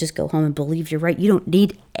you get to just go home and believe you're right. You don't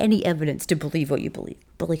need any evidence to believe what you believe.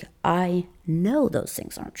 But, like, I know those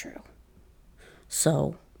things aren't true.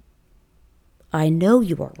 So, I know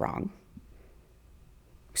you are wrong.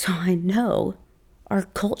 So, I know our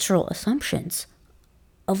cultural assumptions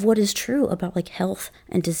of what is true about, like, health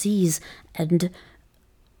and disease and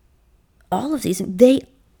all of these, they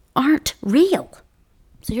aren't real.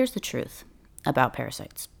 So here's the truth about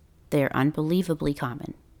parasites. They are unbelievably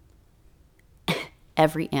common.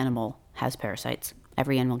 Every animal has parasites.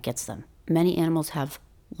 Every animal gets them. Many animals have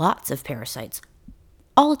lots of parasites,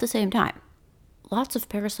 all at the same time. Lots of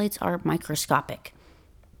parasites are microscopic.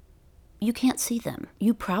 You can't see them.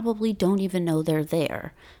 You probably don't even know they're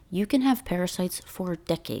there. You can have parasites for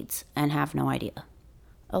decades and have no idea.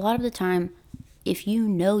 A lot of the time, if you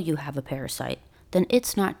know you have a parasite, then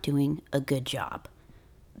it's not doing a good job.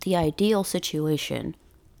 The ideal situation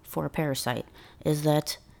for a parasite is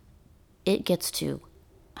that it gets to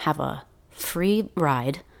have a free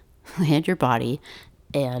ride in your body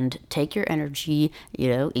and take your energy, you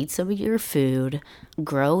know, eat some of your food,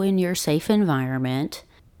 grow in your safe environment,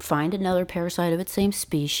 find another parasite of its same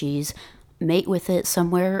species, mate with it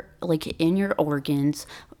somewhere like in your organs,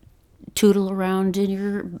 tootle around in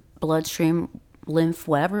your bloodstream, lymph,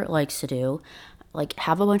 whatever it likes to do, like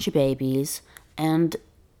have a bunch of babies and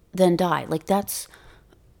then die. Like that's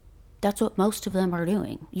what most of them are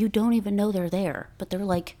doing. You don't even know they're there, but they're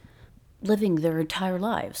like living their entire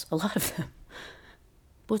lives, a lot of them.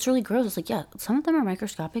 But what's really gross is like, yeah, some of them are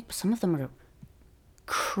microscopic, but some of them are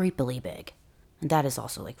creepily big. And that is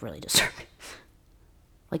also like really disturbing.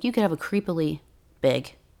 Like you could have a creepily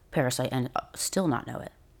big parasite and still not know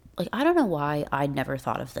it. Like, I don't know why I'd never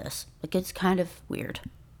thought of this. Like, it's kind of weird.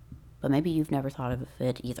 But maybe you've never thought of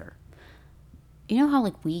it either. You know how,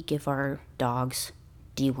 like, we give our dogs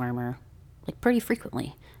dewormer, like, pretty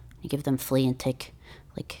frequently. You give them flea and tick,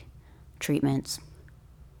 like, treatments.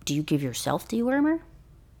 Do you give yourself dewormer?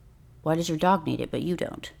 Why does your dog need it, but you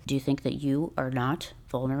don't? Do you think that you are not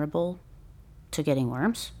vulnerable to getting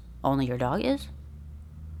worms? Only your dog is?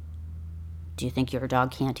 Do you think your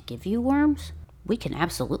dog can't give you worms? We can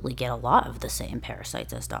absolutely get a lot of the same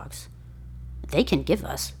parasites as dogs. They can give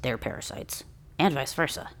us their parasites, and vice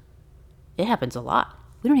versa. It happens a lot.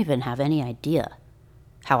 We don't even have any idea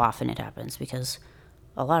how often it happens because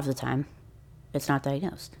a lot of the time it's not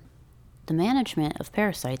diagnosed. The management of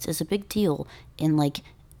parasites is a big deal in like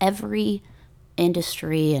every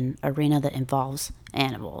industry and arena that involves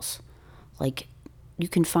animals. Like you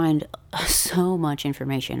can find so much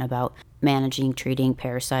information about managing, treating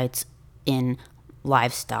parasites in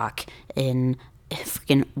livestock, in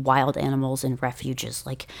freaking wild animals in refuges,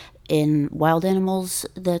 like in wild animals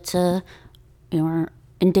that are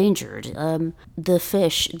endangered. The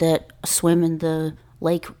fish that swim in the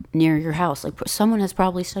lake near your house. Like, someone has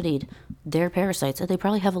probably studied their parasites, and they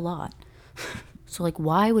probably have a lot. So, like,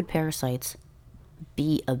 why would parasites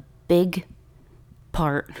be a big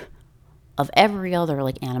part of every other,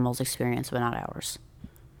 like, animal's experience, but not ours?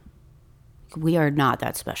 We are not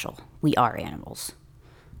that special. We are animals.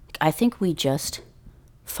 I think we just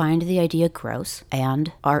find the idea gross,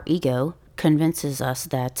 and our ego convinces us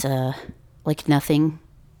that, like, nothing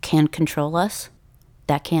can control us.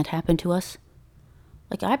 That can't happen to us.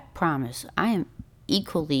 Like, I promise, I am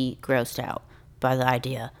equally grossed out by the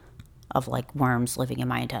idea of, like, worms living in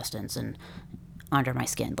my intestines and under my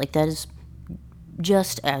skin. Like, that is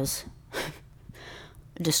just as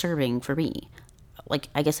disturbing for me. Like,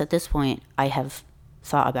 I guess at this point, I have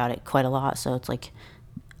thought about it quite a lot, so it's like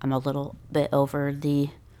I'm a little bit over the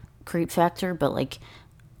creep factor, but, like,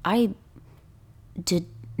 I did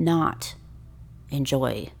not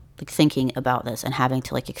enjoy, like, thinking about this and having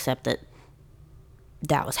to, like, accept that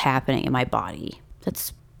that was happening in my body.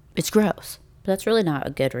 It's gross. But that's really not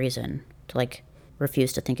a good reason to, like,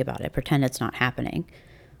 refuse to think about it, pretend it's not happening.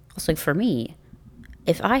 Also, like, for me,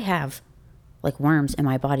 if I have, like, worms in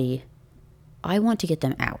my body, I want to get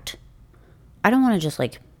them out. I don't want to just,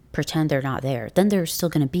 like, pretend they're not there. Then they're still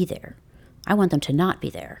going to be there. I want them to not be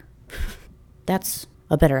there. That's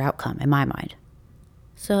a better outcome in my mind.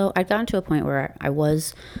 So I'd gotten to a point where I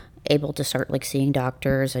was able to start, like, seeing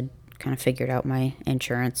doctors. I'd kind of figured out my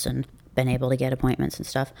insurance and been able to get appointments and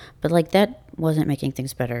stuff. But, like, that wasn't making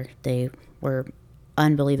things better. They were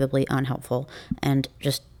unbelievably unhelpful and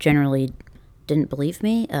just generally didn't believe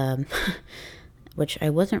me, which I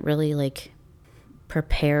wasn't really, like,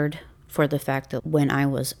 prepared for the fact that when I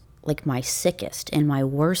was, like, my sickest, in my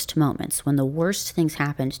worst moments, when the worst things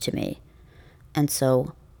happened to me, and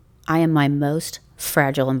so I am my most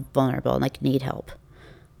fragile and vulnerable and, like, need help.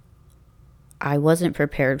 I wasn't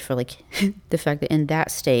prepared for, like, the fact that in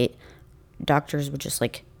that state, doctors would just,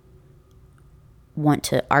 like, want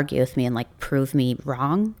to argue with me and, like, prove me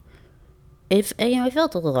wrong. If, you know, I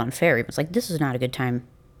felt a little unfair. It was like, this is not a good time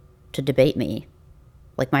to debate me.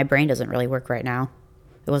 Like, my brain doesn't really work right now.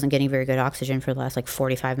 It wasn't getting very good oxygen for the last, like,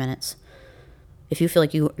 45 minutes. If you feel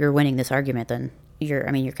like you're winning this argument, then you're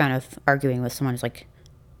kind of arguing with someone who's, like,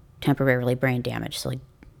 temporarily brain damaged. So, like,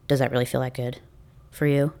 does that really feel that good for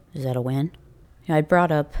you? Is that a win? You know, I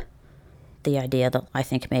brought up the idea that I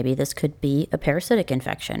think maybe this could be a parasitic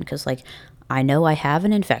infection, because, like, I know I have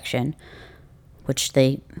an infection, which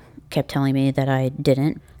they kept telling me that I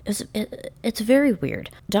didn't. It's very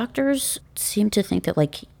weird. Doctors seem to think that,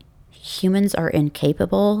 like, humans are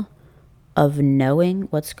incapable of knowing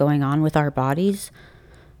what's going on with our bodies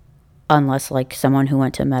unless, like, someone who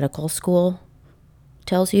went to medical school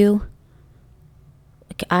tells you.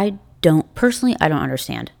 Like, I don't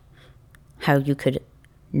understand how you could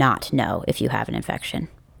not know if you have an infection.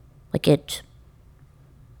 Like, it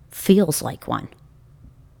feels like one.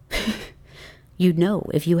 You know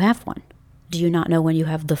if you have one. Do you not know when you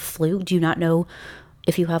have the flu? Do you not know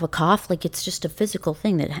if you have a cough? Like, it's just a physical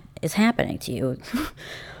thing that is happening to you.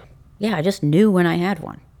 Yeah, I just knew when I had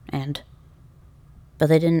one. But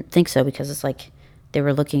they didn't think so, because it's like they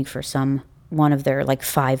were looking for one of their, like,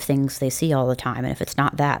 5 things they see all the time. And if it's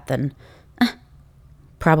not that, then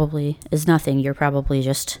probably is nothing. You're probably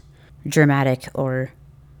just dramatic, or,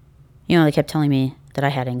 you know, they kept telling me that I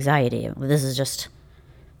had anxiety. This is just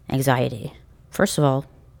anxiety. First of all,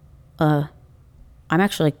 I'm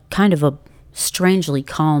actually kind of a strangely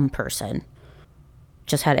calm person.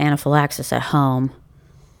 Just had anaphylaxis at home,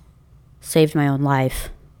 saved my own life,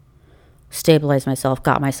 stabilized myself,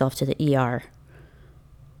 got myself to the ER.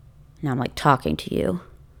 Now I'm, like, talking to you.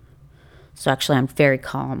 So actually I'm very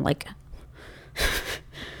calm. Like,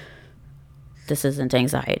 this isn't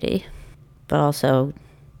anxiety. But also,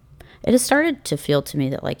 it has started to feel to me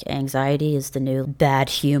that, like, anxiety is the new bad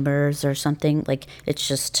humors or something. Like, it's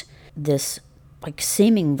just this, like,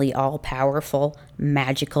 seemingly all-powerful,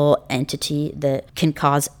 magical entity that can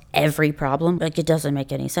cause every problem. Like, it doesn't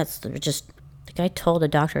make any sense. Just, like, I told a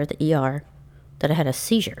doctor at the ER that I had a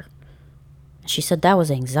seizure. She said that was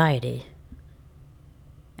anxiety.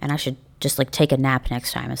 And I should just, like, take a nap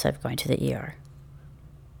next time instead of going to the ER.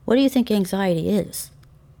 What do you think anxiety is?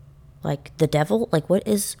 Like, the devil? Like, what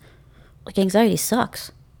is... Like, anxiety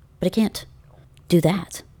sucks, but it can't do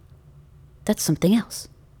that. That's something else.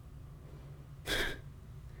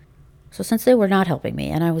 So since they were not helping me,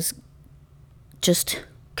 and I was just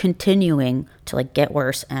continuing to, like, get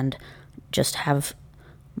worse and just have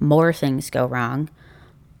more things go wrong,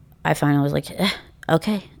 I finally was like,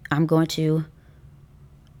 okay, I'm going to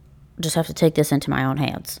just have to take this into my own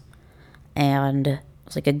hands. And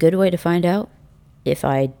it's, like, a good way to find out if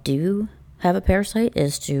I do have a parasite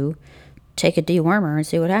is to take a dewormer and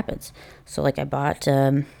see what happens. So like I bought,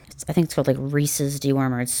 I think it's called like Reese's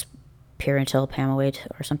dewormer. It's Pyrantel pamoate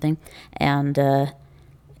or something. And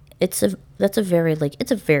it's a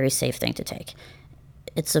very safe thing to take.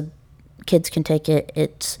 Kids can take it.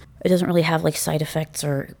 It doesn't really have like side effects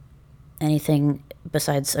or anything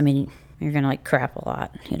besides, I mean, you're going to like crap a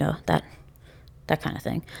lot, that kind of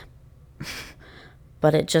thing.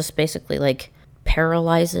 But it just basically like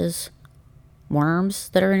paralyzes worms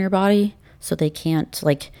that are in your body so they can't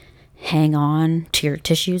like hang on to your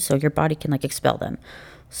tissues so your body can like expel them.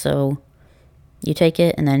 So you take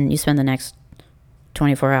it and then you spend the next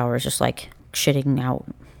 24 hours just like shitting out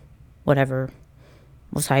whatever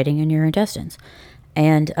was hiding in your intestines.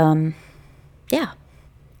 And yeah,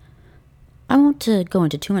 I won't go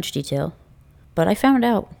into too much detail, but I found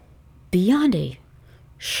out beyond a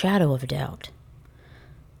shadow of a doubt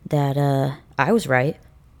that I was right,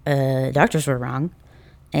 doctors were wrong,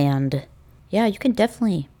 and yeah, you can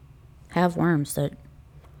definitely have worms that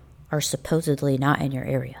are supposedly not in your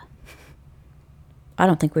area. I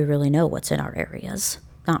don't think we really know what's in our areas.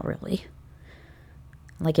 Not really.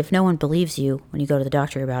 Like, if no one believes you when you go to the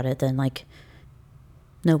doctor about it, then, like,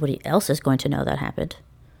 nobody else is going to know that happened.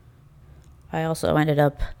 I also ended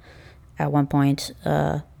up, at one point,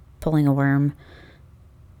 pulling a worm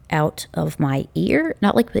out of my ear.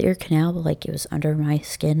 Not like the ear canal, but, like, it was under my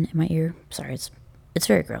skin in my ear. Sorry, it's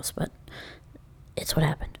very gross, but it's what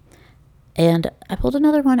happened. And I pulled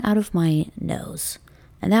another one out of my nose.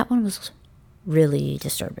 And that one was really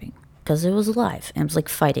disturbing because it was alive and it was like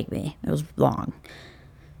fighting me. It was long.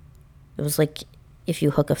 It was like if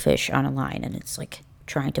you hook a fish on a line and it's like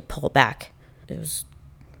trying to pull back. It was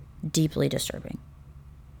deeply disturbing.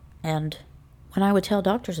 And when I would tell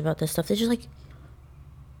doctors about this stuff, they just like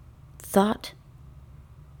thought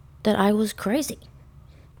that I was crazy.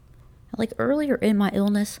 Like earlier in my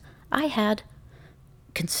illness, I had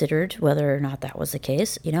considered whether or not that was the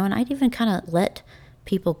case, and I'd even kind of let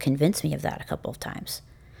people convince me of that a couple of times.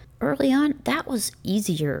 Early on, that was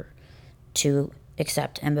easier to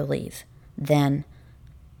accept and believe than,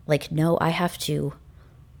 like, no, I have to,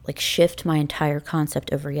 like, shift my entire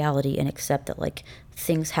concept of reality and accept that, like,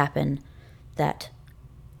 things happen that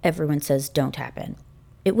everyone says don't happen.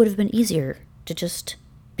 It would have been easier to just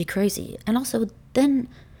be crazy. And also, then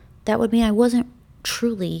that would mean I wasn't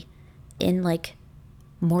truly in, like,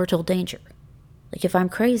 mortal danger. Like, if I'm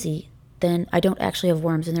crazy, then I don't actually have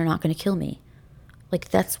worms and they're not going to kill me. Like,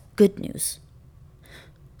 that's good news.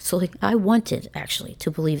 So, like, I wanted, actually,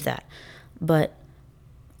 to believe that. But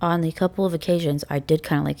on the couple of occasions I did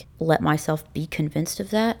kind of, like, let myself be convinced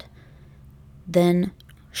of that. Then,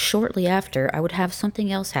 shortly after, I would have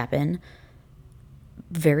something else happen.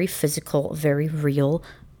 Very physical, very real,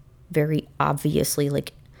 very obviously,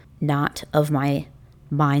 like, not of my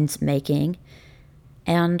mind's making.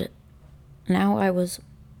 And now I was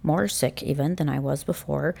more sick even than I was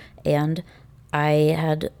before, and I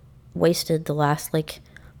had wasted the last, like,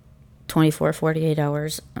 24, 48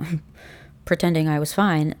 hours pretending I was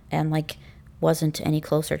fine and, like, wasn't any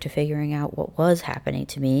closer to figuring out what was happening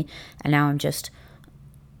to me, and now I'm just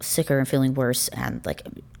sicker and feeling worse, and, like,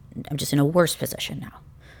 I'm just in a worse position now.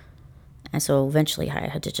 And so eventually I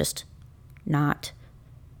had to just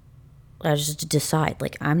decide,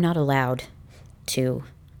 like, I'm not allowed to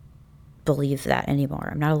believe that anymore.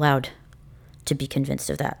 I'm not allowed to be convinced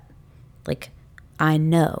of that. Like, I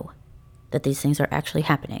know that these things are actually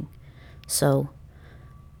happening. So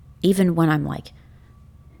even when I'm, like,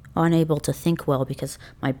 unable to think well because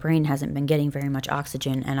my brain hasn't been getting very much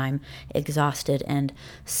oxygen and I'm exhausted and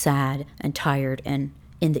sad and tired and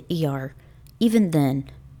in the ER, even then,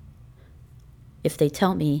 if they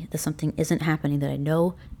tell me that something isn't happening that I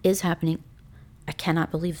know is happening, I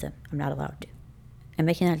cannot believe them. I'm not allowed to. And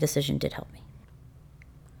making that decision did help me.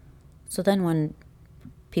 So then when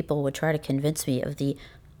people would try to convince me of the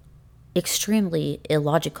extremely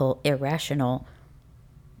illogical, irrational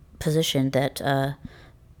position that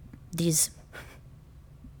these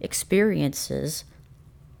experiences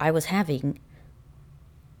I was having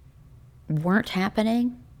weren't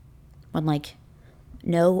happening, when, like,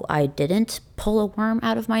 no, I didn't pull a worm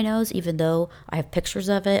out of my nose, even though I have pictures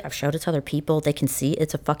of it. I've showed it to other people. They can see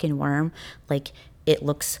it's a fucking worm. Like, it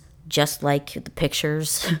looks just like the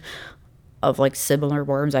pictures of, like, similar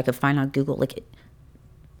worms I could find on Google. Like,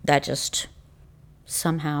 that just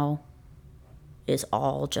somehow is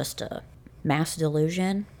all just a mass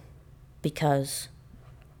delusion because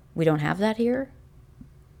we don't have that here.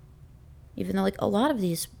 Even though, like, a lot of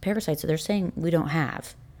these parasites that they're saying we don't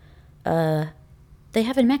have, they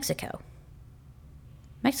have in Mexico.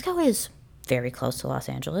 Mexico is very close to Los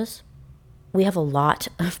Angeles. we have a lot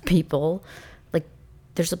of people, like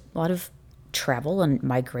there's a lot of travel and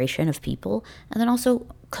migration of people, and then also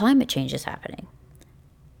climate change is happening.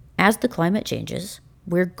 As the climate changes,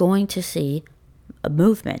 we're going to see a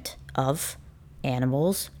movement of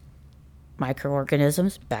animals,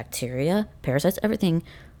 microorganisms, bacteria, parasites, everything.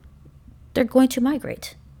 They're going to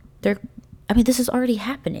migrate. This is already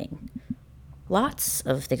happening. Lots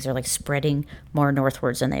of things are like spreading more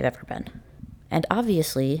northwards than they've ever been. And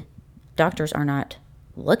obviously, doctors are not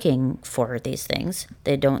looking for these things.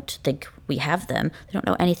 They don't think we have them. They don't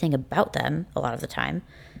know anything about them a lot of the time.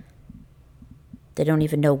 They don't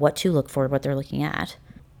even know what to look for, what they're looking at.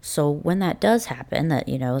 So when that does happen, that,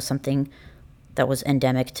 something that was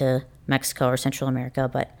endemic to Mexico or Central America,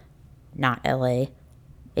 but not LA,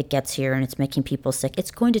 it gets here and it's making people sick.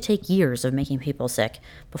 It's going to take years of making people sick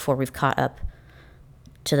before we've caught up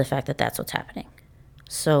to the fact that that's what's happening.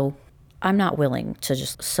 So I'm not willing to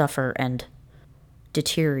just suffer and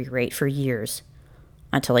deteriorate for years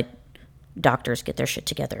until doctors get their shit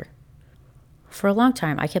together. For a long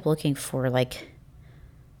time, I kept looking for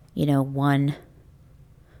one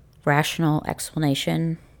rational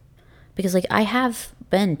explanation, because I have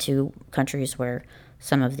been to countries where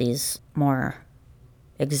some of these more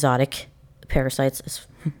exotic parasites,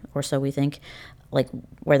 or so we think,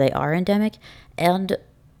 where they are endemic, and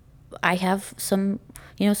I have some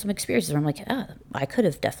experiences where I'm like, I could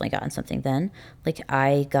have definitely gotten something then.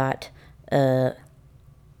 I got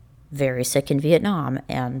very sick in Vietnam,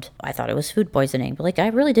 and I thought it was food poisoning, but I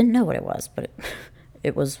really didn't know what it was, but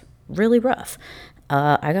it was really rough.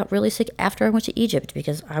 I got really sick after I went to Egypt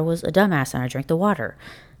because I was a dumbass and I drank the water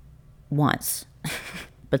once.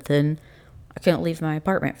 But then I couldn't leave my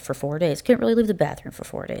apartment for 4 days. Couldn't really leave the bathroom for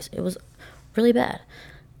 4 days. It was really bad.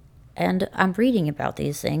 And I'm reading about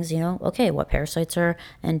these things, okay, what parasites are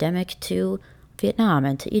endemic to Vietnam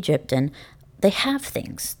and to Egypt. And they have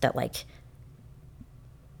things that I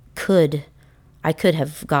could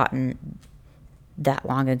have gotten that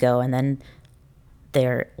long ago, and then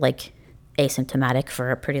they're asymptomatic for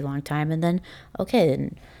a pretty long time, and then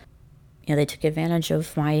they took advantage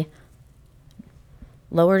of my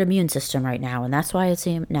lowered immune system right now, and that's why I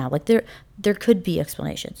see them now. There could be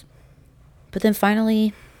explanations. But then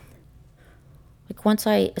finally,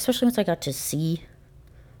 especially once I got to see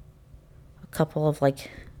a couple of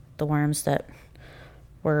the worms that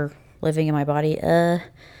were living in my body,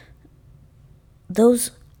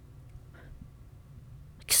 those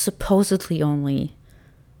supposedly only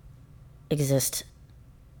exist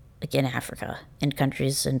in Africa, in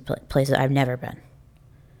countries and places I've never been.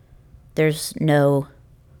 There's no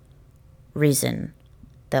reason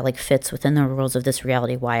that fits within the rules of this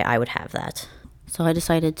reality why I would have that. So I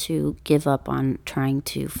decided to give up on trying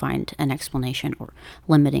to find an explanation, or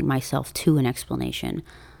limiting myself to an explanation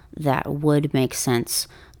that would make sense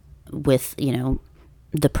with,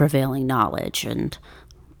 the prevailing knowledge and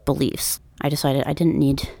beliefs. I decided I didn't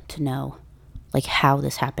need to know how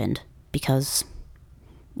this happened, because,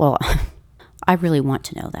 well, I really want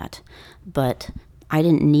to know that, but I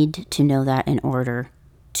didn't need to know that in order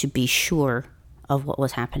to be sure of what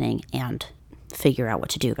was happening and figure out what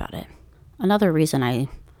to do about it. Another reason I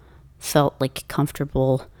felt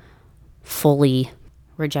comfortable fully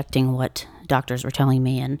rejecting what doctors were telling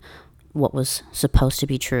me and what was supposed to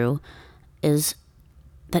be true is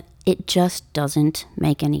that it just doesn't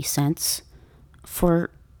make any sense for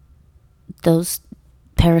those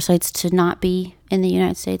parasites to not be in the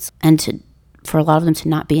United States, and for a lot of them to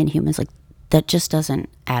not be in humans. That just doesn't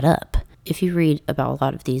add up. If you read about a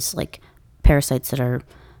lot of these parasites that are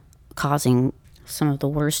causing some of the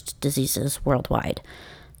worst diseases worldwide,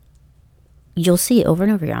 you'll see it over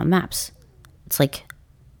and over again on maps. It's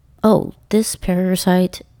this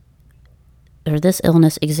parasite or this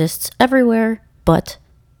illness exists everywhere but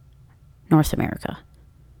North America,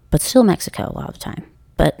 but still Mexico a lot of the time.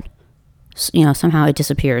 But somehow it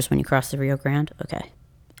disappears when you cross the Rio Grande. Okay.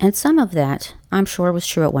 And some of that, I'm sure, was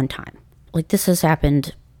true at one time. This has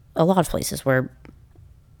happened a lot of places where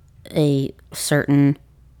a certain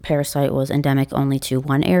parasite was endemic only to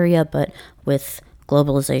one area, but with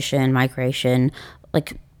globalization, migration,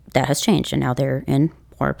 that has changed, and now they're in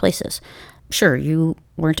more places. Sure, you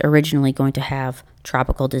weren't originally going to have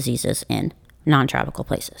tropical diseases in non-tropical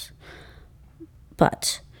places.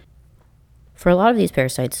 But for a lot of these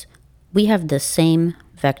parasites, we have the same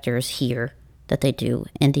vectors here that they do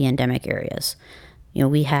in the endemic areas.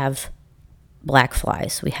 We have black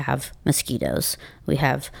flies, we have mosquitoes, we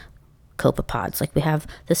have copepods. We have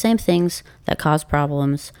the same things that cause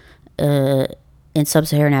problems in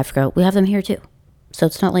sub-Saharan Africa. We have them here too. So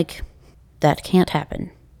it's not that can't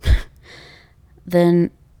happen.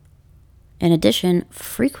 Then In addition,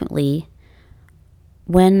 frequently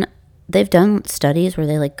when they've done studies where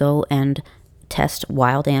they like go and test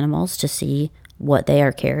wild animals to see what they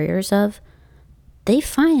are carriers of, they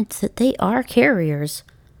find that they are carriers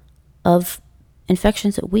of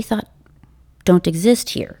infections that we thought don't exist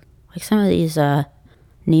here. Like some of these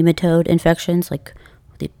nematode infections, like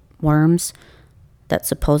the worms that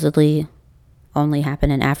supposedly only happen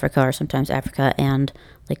in Africa or sometimes Africa and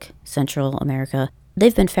like Central America,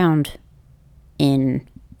 they've been found in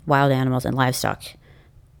wild animals and livestock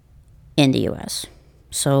in the US.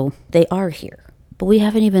 So they are here. But we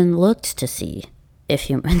haven't even looked to see if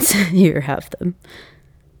humans here have them.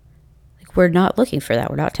 Like, we're not looking for that.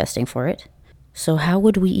 We're not testing for it. So how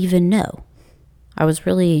would we even know? I was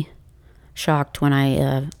really shocked when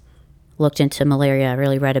I looked into malaria. I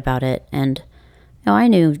really read about it. And I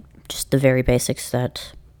knew just the very basics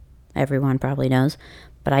that everyone probably knows.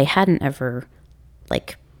 But I hadn't ever,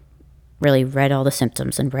 like, really read all the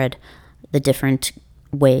symptoms and read the different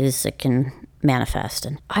ways it can manifest.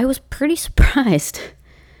 And I was pretty surprised.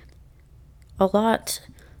 A lot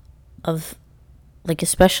of, like,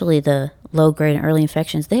 especially the low grade and early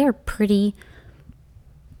infections, they are pretty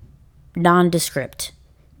nondescript.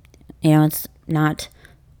 It's not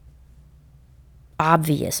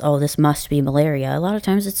obvious, oh, this must be malaria. A lot of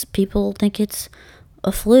times it's people think it's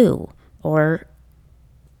a flu or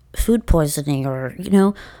food poisoning or,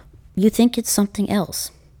 you think it's something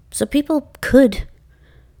else. So people could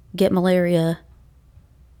get malaria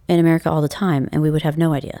in America all the time and we would have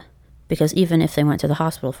no idea. Because even if they went to the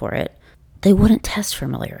hospital for it, they wouldn't test for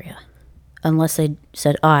malaria unless they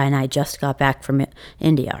said, and I just got back from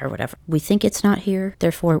India or whatever. We think it's not here,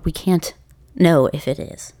 therefore we can't know if it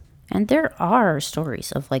is. And there are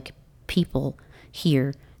stories of like people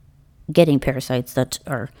here getting parasites that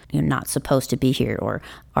are not supposed to be here or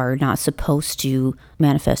are not supposed to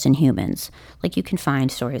manifest in humans. Like you can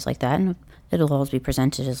find stories like that and it'll always be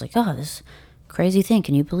presented as like, oh, this crazy thing,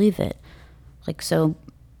 can you believe it? Like, so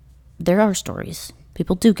there are stories.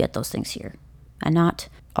 People do get those things here, and not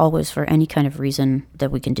always for any kind of reason that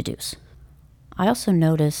we can deduce. I also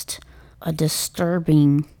noticed a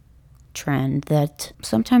disturbing trend that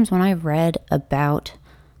sometimes when I read about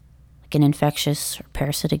like an infectious or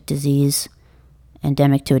parasitic disease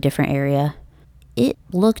endemic to a different area, it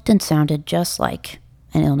looked and sounded just like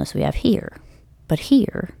an illness we have here. But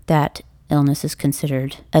here, that illness is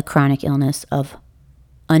considered a chronic illness of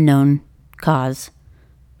unknown cause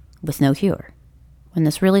with no cure. When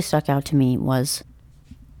this really stuck out to me was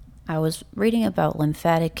I was reading about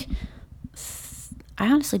lymphatic, I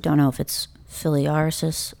honestly don't know if it's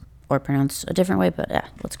filariasis or pronounced a different way, but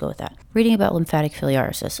let's go with that. Reading about lymphatic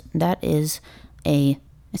filariasis, that is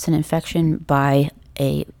it's an infection by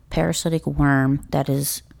a parasitic worm that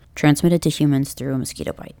is transmitted to humans through a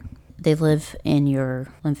mosquito bite. They live in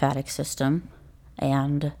your lymphatic system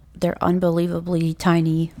and they're unbelievably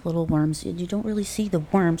tiny little worms. You don't really see the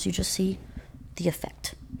worms, you just see the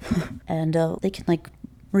effect. And they can like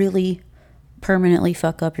really permanently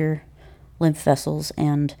fuck up your lymph vessels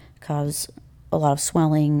and cause a lot of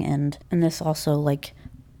swelling. And this also like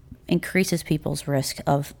increases people's risk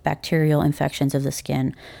of bacterial infections of the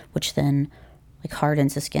skin, which then like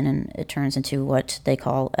hardens the skin and it turns into what they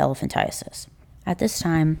call elephantiasis. At this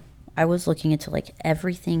time, I was looking into like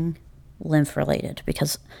everything lymph related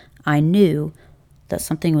because I knew that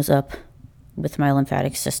something was up with my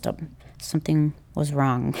lymphatic system. Something was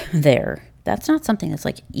wrong there. That's not something that's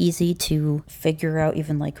like easy to figure out,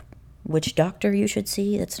 even like which doctor you should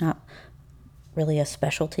see. It's not really a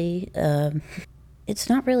specialty. It's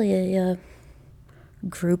not really a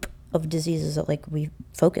group of diseases that like we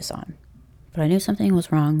focus on. But I knew something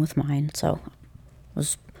was wrong with mine, so I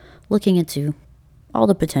was looking into all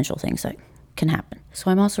the potential things that can happen.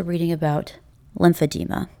 So I'm also reading about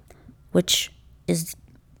lymphedema, which is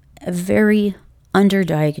a very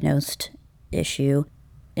underdiagnosed issue.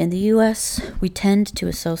 In the US, we tend to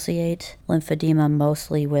associate lymphedema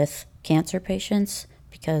mostly with cancer patients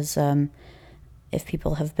because if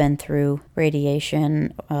people have been through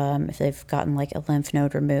radiation, if they've gotten like a lymph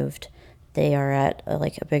node removed, they are at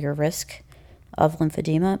a bigger risk of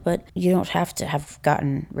lymphedema, but you don't have to have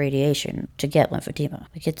gotten radiation to get lymphedema.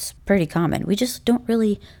 Like, it's pretty common. We just don't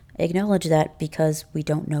really acknowledge that because we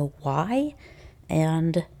don't know why.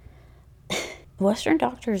 And Western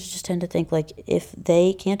doctors just tend to think like if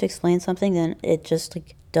they can't explain something, then it just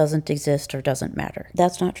like doesn't exist or doesn't matter.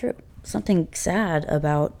 That's not true. Something sad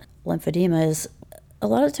about lymphedema is a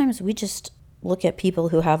lot of times we just look at people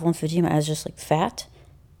who have lymphedema as just like fat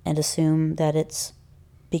and assume that it's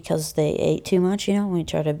because they ate too much. We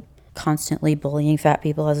try to constantly bullying fat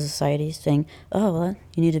people as a society, saying, oh, well,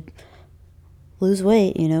 you need to lose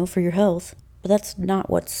weight, for your health. But that's not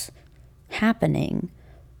what's happening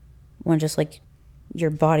when just like your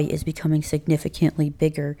body is becoming significantly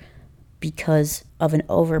bigger because of an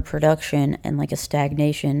overproduction and like a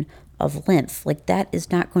stagnation of lymph. Like that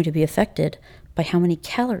is not going to be affected by how many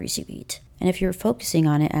calories you eat. And if you're focusing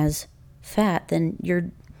on it as fat, then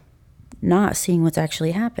you're not seeing what's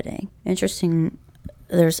actually happening. Interesting,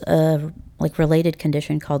 there's a like related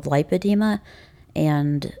condition called lipedema,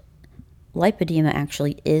 and lipedema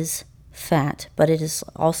actually is fat, but it is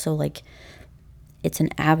also like it's an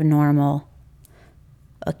abnormal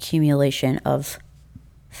accumulation of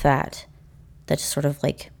fat that just sort of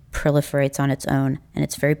like proliferates on its own, and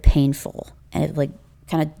it's very painful, and it like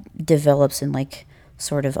kind of develops in like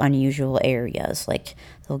sort of unusual areas. Like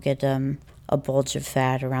they'll get a bulge of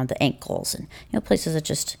fat around the ankles, and places that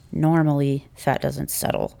just normally fat doesn't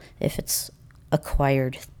settle if it's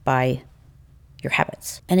acquired by your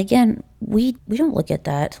habits. And again, we don't look at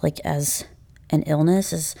that like as an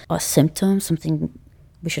illness, as a symptom, something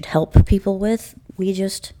we should help people with. We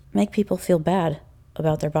just make people feel bad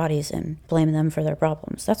about their bodies and blame them for their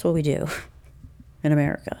problems. That's what we do in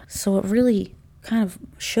America. So what really kind of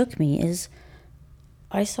shook me is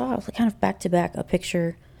I saw kind of back to back a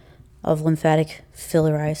picture of lymphatic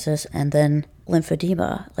filariasis and then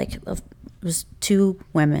lymphedema. Like it was two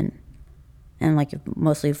women, and like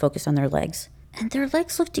mostly focused on their legs. And their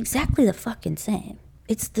legs looked exactly the fucking same.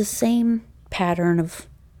 It's the same pattern of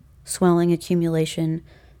swelling accumulation.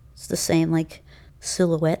 It's the same like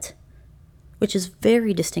silhouette, which is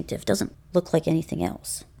very distinctive. Doesn't look like anything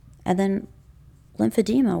else. And then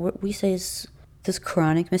lymphedema, what we say is this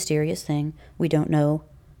chronic, mysterious thing. We don't know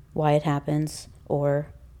why it happens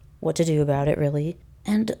or what to do about it, really.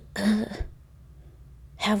 And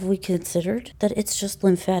have we considered that it's just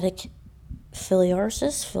lymphatic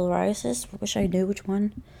filariasis? I wish I knew which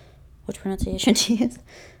pronunciation to use.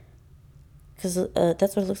 Because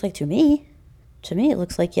that's what it looks like to me. To me, it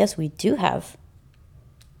looks like, yes, we do have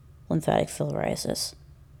lymphatic filariasis.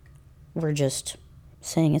 We're just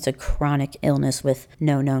saying it's a chronic illness with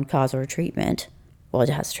no known cause or treatment. Well, it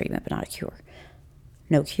has treatment, but not a cure.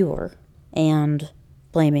 No cure. And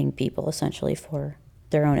blaming people, essentially, for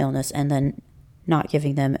their own illness and then not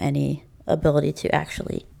giving them any ability to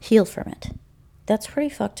actually heal from it. That's pretty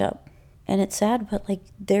fucked up. And it's sad, but like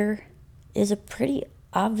there is a pretty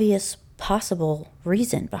obvious possible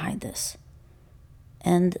reason behind this.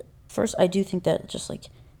 And first, I do think that just like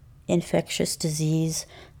infectious disease,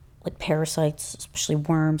 like parasites, especially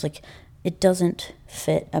worms, like it doesn't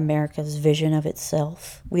fit America's vision of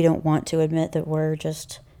itself. We don't want to admit that we're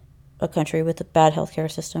just a country with a bad healthcare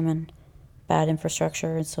system and bad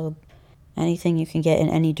infrastructure, and so anything you can get in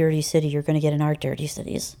any dirty city, you're going to get in our dirty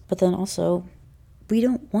cities. But then also, we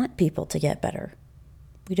don't want people to get better.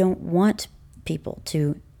 We don't want people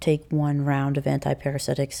to take one round of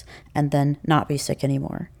antiparasitics and then not be sick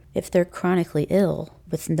anymore. If they're chronically ill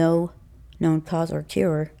with no known cause or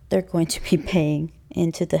cure, they're going to be paying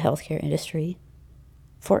into the healthcare industry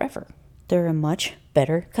forever. They're a much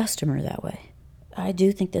better customer that way. I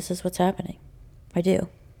do think this is what's happening. I do.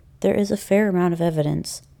 There is a fair amount of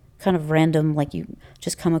evidence, kind of random, like you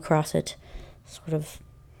just come across it sort of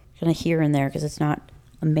kind of here and there because it's not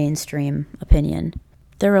a mainstream opinion.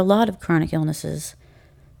 There are a lot of chronic illnesses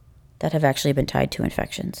that have actually been tied to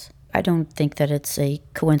infections. I don't think that it's a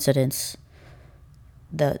coincidence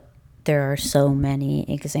that there are so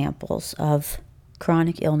many examples of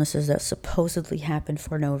chronic illnesses that supposedly happen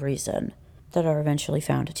for no reason that are eventually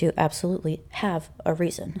found to absolutely have a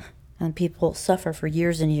reason. And people suffer for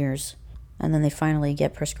years and years, and then they finally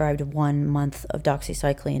get prescribed 1 month of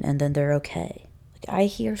doxycycline, and then they're okay. Like I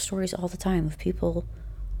hear stories all the time of people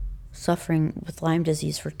suffering with Lyme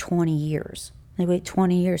disease for 20 years. They wait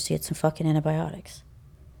 20 years to get some fucking antibiotics.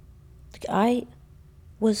 Like I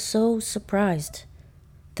was so surprised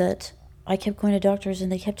that I kept going to doctors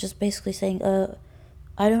and they kept just basically saying,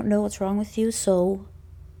 I don't know what's wrong with you, so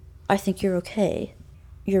I think you're okay.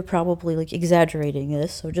 You're probably like exaggerating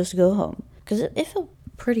this, so just go home. Because it felt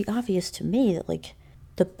pretty obvious to me that like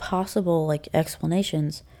the possible like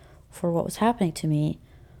explanations for what was happening to me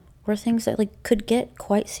were things that like could get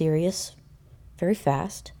quite serious very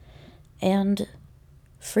fast, and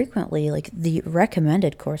frequently like the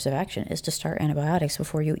recommended course of action is to start antibiotics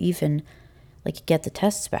before you even like get the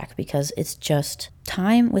tests back, because it's just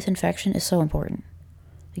time with infection is so important.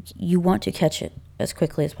 Like you want to catch it as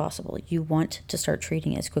quickly as possible. You want to start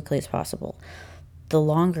treating it as quickly as possible. The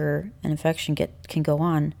longer an infection can go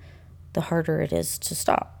on, the harder it is to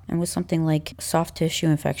stop. And with something like soft tissue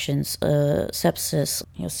infections, sepsis,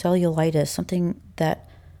 cellulitis, something that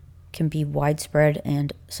can be widespread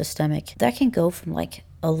and systemic. That can go from like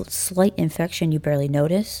a slight infection you barely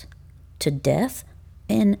notice to death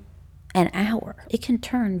in an hour. It can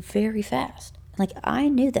turn very fast. Like, I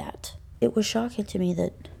knew that. It was shocking to me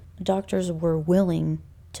that doctors were willing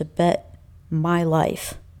to bet my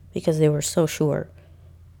life because they were so sure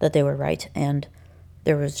that they were right, and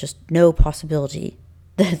there was just no possibility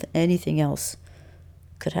that anything else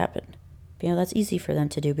could happen. But, that's easy for them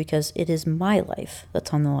to do because it is my life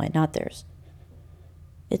that's on the line, not theirs.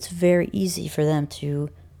 It's very easy for them to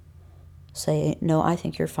say, no, I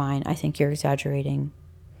think you're fine. I think you're exaggerating.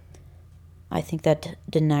 I think that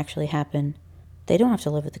didn't actually happen. They don't have to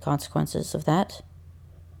live with the consequences of that.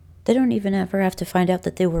 They don't even ever have to find out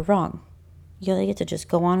that they were wrong. They get to just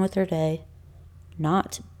go on with their day,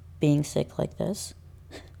 not being sick like this,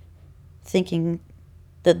 thinking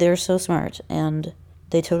that they're so smart and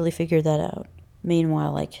they totally figured that out.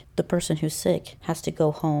 Meanwhile, like, the person who's sick has to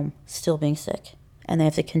go home still being sick, and they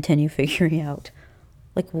have to continue figuring out,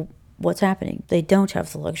 like, what's happening. They don't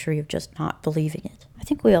have the luxury of just not believing it. I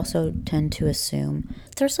think we also tend to assume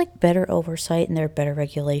there's like better oversight and there are better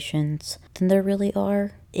regulations than there really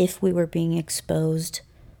are. If we were being exposed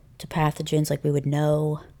to pathogens, like, we would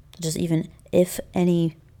know. Just even if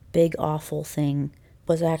any big awful thing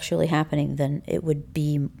was actually happening, then it would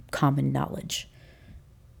be common knowledge.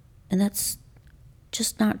 And that's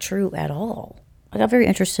just not true at all. I got very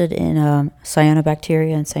interested in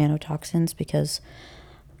cyanobacteria and cyanotoxins because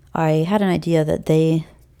I had an idea that they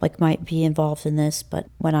might be involved in this, but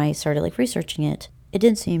when I started researching it, it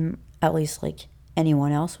didn't seem, at least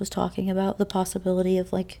anyone else was talking about the possibility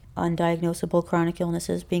of undiagnosable chronic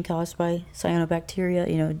illnesses being caused by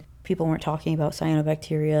cyanobacteria. People weren't talking about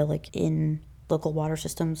cyanobacteria in local water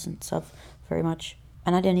systems and stuff very much.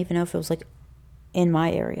 And I didn't even know if it was in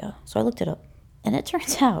my area. So I looked it up. And it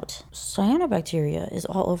turns out cyanobacteria is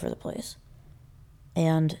all over the place.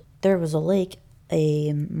 And there was a lake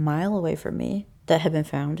a mile away from me that had been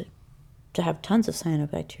found to have tons of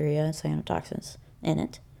cyanobacteria and cyanotoxins in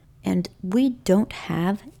it. And we don't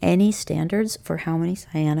have any standards for how many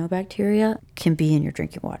cyanobacteria can be in your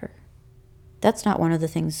drinking water. That's not one of the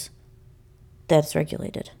things that's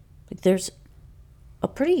regulated. There's a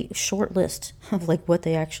pretty short list of what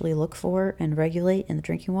they actually look for and regulate in the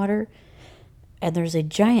drinking water. And there's a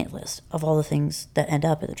giant list of all the things that end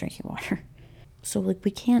up in the drinking water. So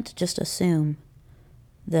we can't just assume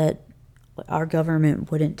that our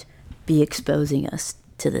government wouldn't be exposing us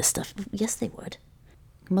to this stuff. Yes, they would.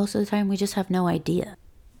 Most of the time, we just have no idea.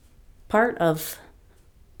 Part of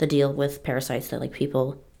the deal with parasites that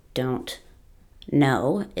people don't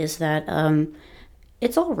know is that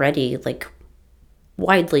it's already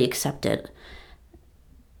widely accepted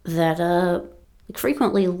that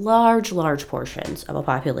frequently large portions of a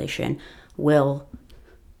population will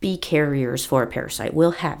be carriers for a parasite,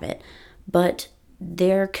 will have it, but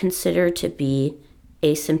they're considered to be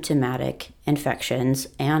asymptomatic infections,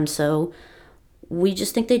 and so we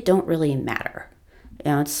just think they don't really matter.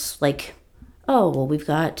 It's oh, well, we've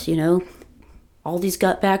got, all these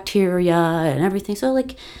gut bacteria and everything, so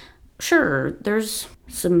sure, there's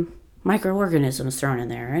some microorganisms thrown in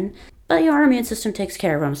there, but our immune system takes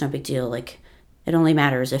care of them. It's no big deal. It only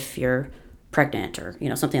matters if you're pregnant or,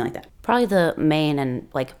 something like that. Probably the main and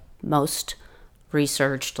most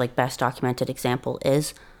researched, best documented example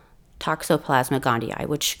is Toxoplasma gondii,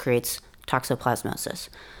 which creates toxoplasmosis.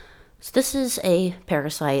 So this is a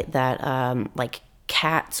parasite that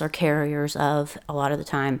cats are carriers of a lot of the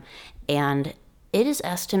time, and it is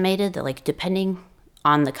estimated that depending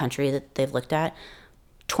on the country that they've looked at,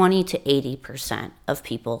 20 to 80% of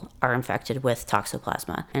people are infected with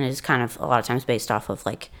toxoplasma. And it is kind of a lot of times based off of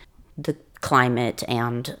the climate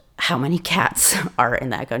and how many cats are in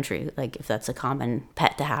that country, if that's a common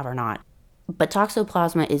pet to have or not. But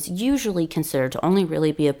toxoplasma is usually considered to only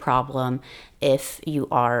really be a problem if you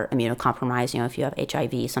are immunocompromised, if you have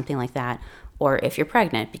HIV, something like that, or if you're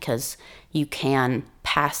pregnant, because you can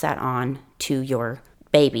pass that on to your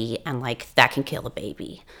baby and that can kill a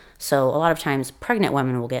baby. So a lot of times pregnant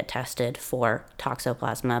women will get tested for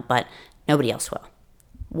toxoplasma, but nobody else will.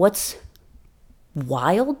 What's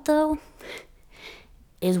wild though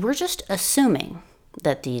is we're just assuming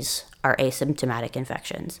that these are asymptomatic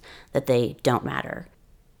infections, that they don't matter,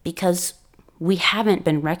 because we haven't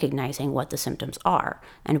been recognizing what the symptoms are,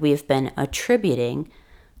 and we've been attributing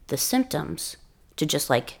the symptoms to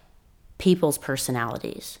just people's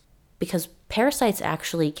personalities, because parasites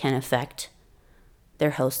actually can affect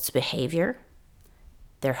their host's behavior,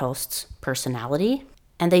 their host's personality,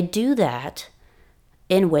 and they do that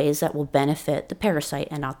in ways that will benefit the parasite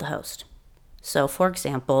and not the host. So, for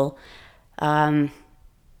example,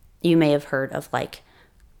 you may have heard of like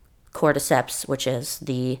cordyceps, which is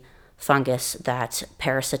the fungus that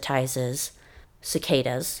parasitizes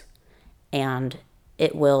cicadas, and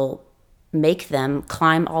it will make them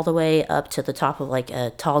climb all the way up to the top of like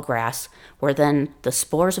a tall grass, where then the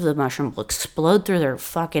spores of the mushroom will explode through their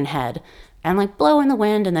fucking head and like blow in the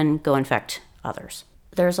wind and then go infect others.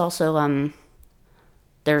 There's also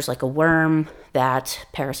there's like a worm that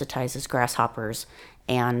parasitizes grasshoppers,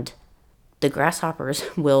 and the grasshoppers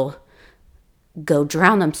will go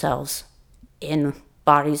drown themselves in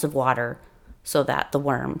bodies of water so that the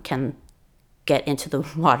worm can get into the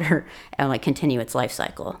water and like continue its life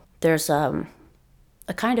cycle. There's a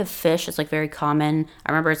kind of fish. It's like very common.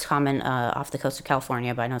 I remember it's common off the coast of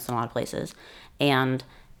California, but I know it's in a lot of places. And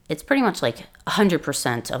it's pretty much like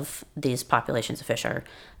 100% of these populations of fish are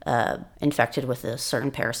infected with a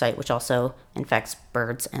certain parasite, which also infects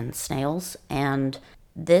birds and snails. And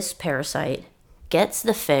this parasite gets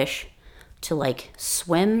the fish to like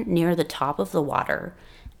swim near the top of the water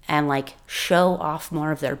and like show off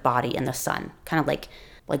more of their body in the sun, kind of like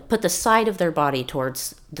put the side of their body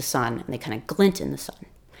towards the sun, and they kind of glint in the sun.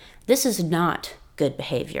 This is not good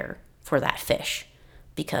behavior for that fish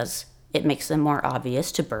because it makes them more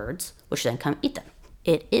obvious to birds, which then come eat them.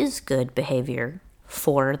 It is good behavior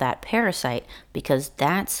for that parasite because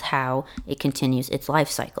that's how it continues its life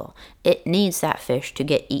cycle. It needs that fish to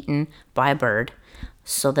get eaten by a bird,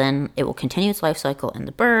 so then it will continue its life cycle in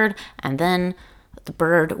the bird, and then the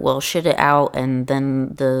bird will shit it out, and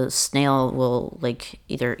then the snail will like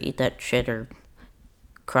either eat that shit or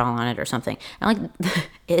crawl on it or something. And like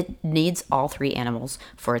it needs all three animals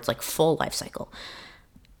for its like full life cycle.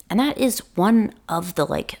 And that is one of the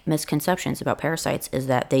like misconceptions about parasites, is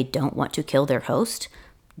that they don't want to kill their host.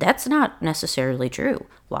 That's not necessarily true.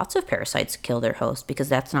 Lots of parasites kill their host because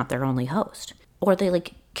that's not their only host. Or they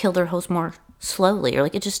like kill their host more slowly, or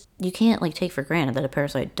like it just, you can't like take for granted that a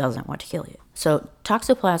parasite doesn't want to kill you. So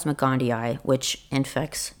Toxoplasma gondii, which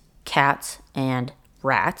infects cats and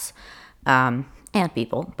rats, and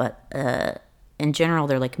people, but in general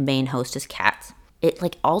their like main host is cats. It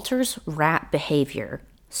like alters rat behavior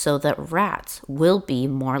so that rats will be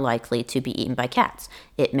more likely to be eaten by cats.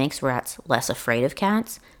 It makes rats less afraid of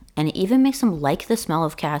cats, and it even makes them like the smell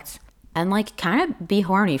of cats and like kind of be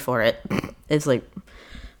horny for it. It's like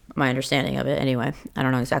my understanding of it anyway. I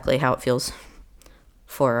don't know exactly how it feels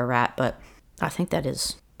for a rat, but I think that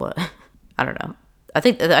is what I don't know. I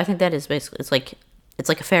think that is basically, it's like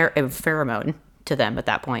a pheromone to them at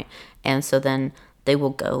that point. And so then they will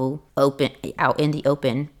go out in the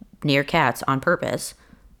open near cats on purpose,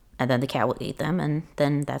 and then the cat will eat them, and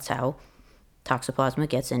then that's how Toxoplasma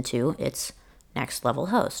gets into its next level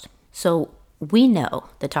host. So we know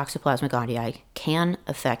that Toxoplasma gondii can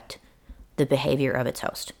affect the behavior of its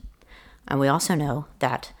host. And we also know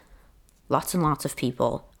that lots and lots of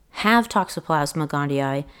people have Toxoplasma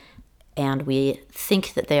gondii, and we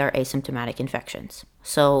think that they are asymptomatic infections.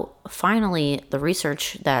 So finally, the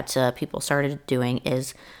research that people started doing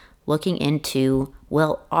is looking into,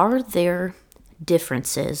 well, are there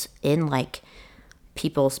differences in like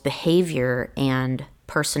people's behavior and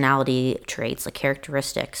personality traits, like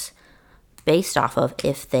characteristics, based off of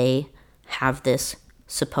if they have this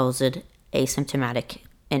supposed asymptomatic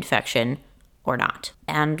infection or not.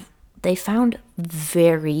 And they found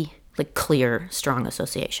very like clear, strong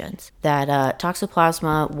associations. That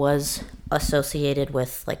Toxoplasma was associated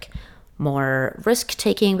with like more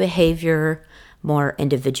risk-taking behavior, more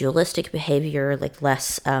individualistic behavior, like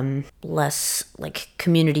less like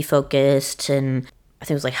community focused, and I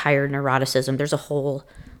think it was like higher neuroticism. There's a whole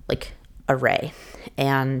like array.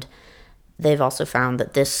 And they've also found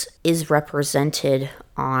that this is represented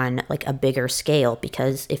on like a bigger scale,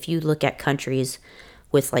 because if you look at countries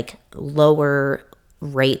with like lower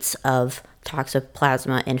rates of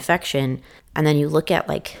Toxoplasma infection, and then you look at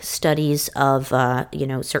like studies of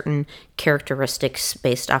certain characteristics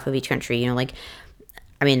based off of each country, like,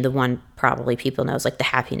 I mean, the one probably people know is like the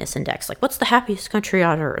happiness index, like what's the happiest country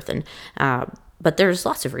on earth, and but there's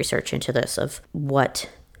lots of research into this of what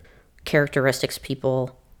characteristics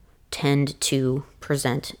people tend to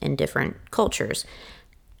present in different cultures,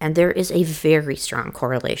 and there is a very strong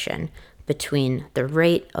correlation between the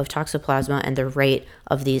rate of Toxoplasma and the rate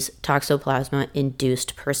of these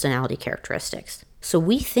Toxoplasma-induced personality characteristics. So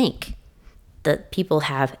we think that people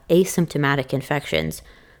have asymptomatic infections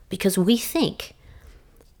because we think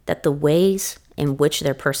that the ways in which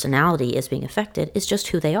their personality is being affected is just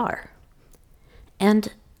who they are.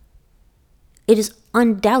 And it is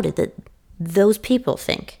undoubted that those people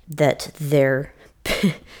think that their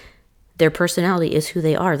personality is who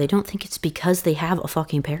they are. They don't think it's because they have a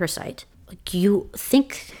fucking parasite. Like, you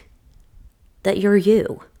think that you're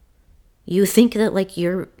you. You think that like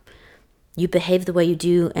you behave the way you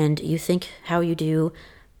do and you think how you do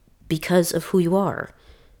because of who you are.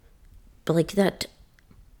 But like that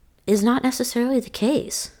is not necessarily the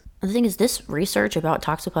case. And the thing is, this research about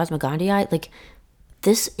Toxoplasma gondii, like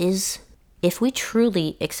this is, if we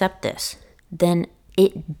truly accept this, then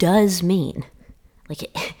it does mean, like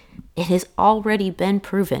it has already been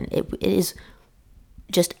proven. It is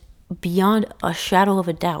just beyond a shadow of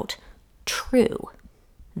a doubt true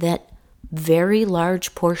that very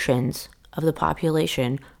large portions of the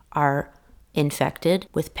population are infected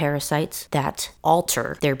with parasites that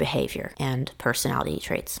alter their behavior and personality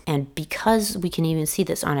traits. And because we can even see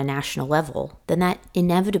this on a national level, then that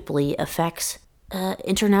inevitably affects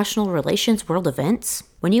international relations, world events.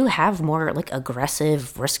 When you have more like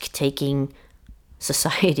aggressive, risk-taking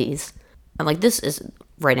societies, and like this is,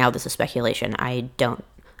 right now this is speculation, I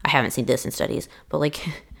haven't seen this in studies, but like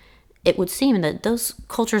it would seem that those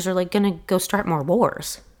cultures are like gonna go start more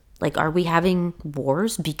wars. Like, are we having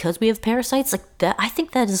wars because we have parasites? Like that, I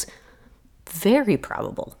think that is very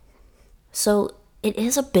probable. So it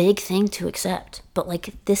is a big thing to accept, but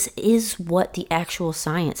like this is what the actual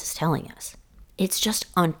science is telling us. It's just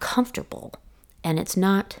uncomfortable, and it's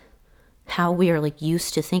not how we are like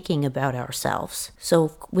used to thinking about ourselves.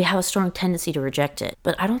 So we have a strong tendency to reject it,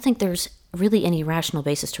 but I don't think there's really any rational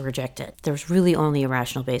basis to reject it. There's really only a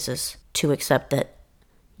rational basis to accept that,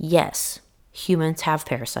 yes, humans have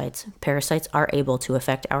parasites. Parasites are able to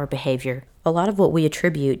affect our behavior. A lot of what we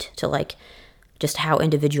attribute to like just how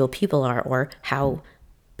individual people are, or how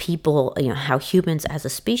people, how humans as a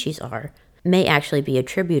species are, may actually be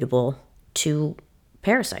attributable to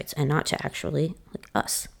parasites and not to actually like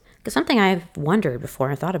us. Because something I've wondered before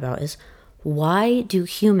and thought about is, why do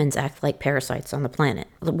humans act like parasites on the planet?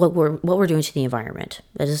 What we're doing to the environment.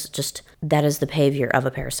 That is the behavior of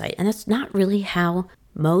a parasite. And that's not really how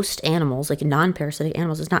most animals, like non-parasitic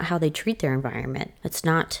animals, is not how they treat their environment. It's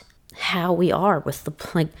not how we are with the,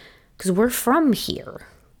 like, because we're from here.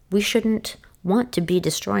 We shouldn't want to be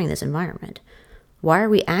destroying this environment. Why are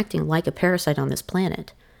we acting like a parasite on this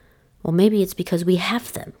planet? Well, maybe it's because we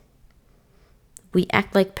have them. We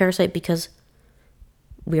act like parasite because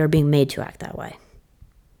we are being made to act that way.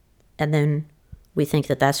 And then we think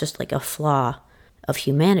that that's just like a flaw of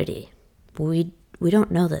humanity. We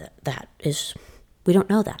don't know we don't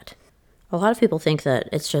know that. A lot of people think that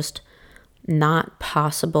it's just not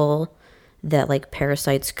possible that like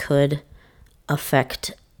parasites could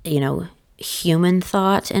affect, human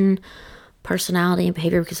thought and personality and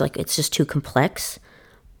behavior because like it's just too complex.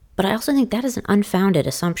 But I also think that is an unfounded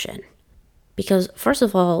assumption. Because first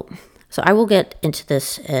of all, so I will get into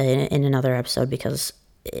this in another episode because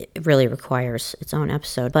it really requires its own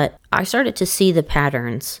episode. But I started to see the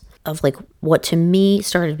patterns of like what to me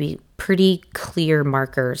started to be pretty clear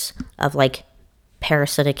markers of like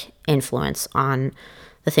parasitic influence on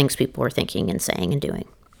the things people were thinking and saying and doing.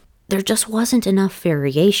 There just wasn't enough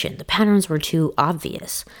variation. The patterns were too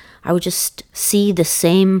obvious. I would just see the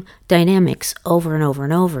same dynamics over and over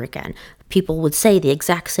and over again. People would say the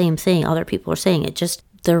exact same thing other people are saying.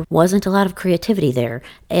 There wasn't a lot of creativity there.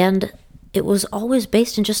 And it was always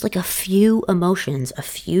based in just like a few emotions, a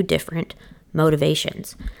few different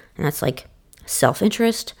motivations. And that's like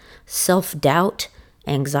self-interest, self-doubt,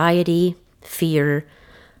 anxiety, fear,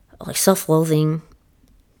 like self-loathing,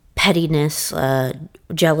 pettiness,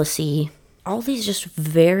 jealousy, all these just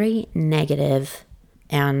very negative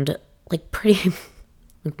and like pretty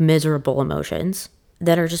like miserable emotions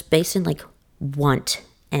that are just based in like want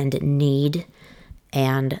and need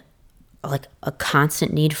and like a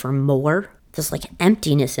constant need for more. This like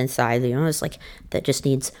emptiness inside, it's like that just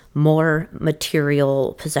needs more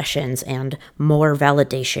material possessions and more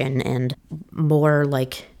validation and more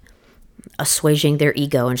like assuaging their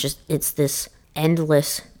ego. And it's this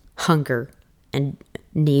endless hunger and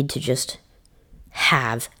need to just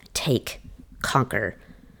have, take, conquer.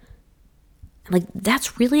 Like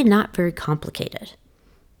that's really not very complicated.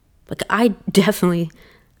 Like I definitely,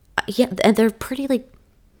 and they're pretty like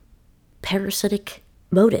parasitic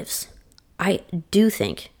motives. I do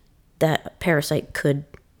think that a parasite could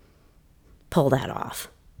pull that off.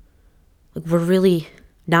 Like we're really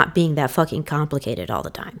not being that fucking complicated all the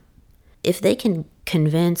time. If they can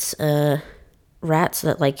convince rats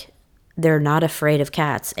that like they're not afraid of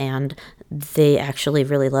cats and they actually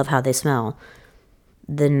really love how they smell,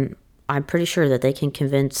 then I'm pretty sure that they can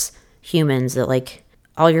convince humans that like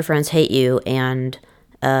all your friends hate you and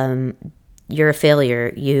you're a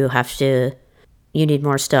failure. You need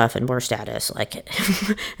more stuff and more status. Like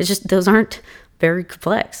it's just, those aren't very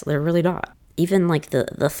complex. They're really not. Even like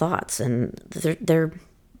the thoughts, and they're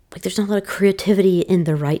like there's not a lot of creativity in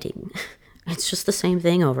the writing. It's just the same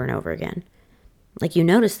thing over and over again. Like you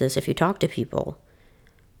notice this if you talk to people,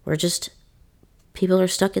 where just people are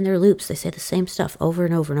stuck in their loops. They say the same stuff over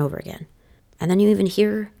and over and over again. And then you even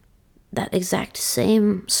hear that exact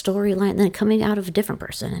same storyline then coming out of a different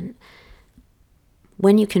person. And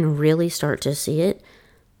when you can really start to see it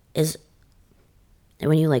is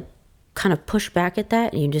when you like kind of push back at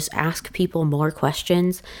that and you just ask people more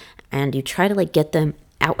questions and you try to like get them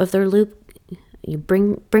out of their loop. You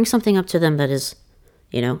bring something up to them that is,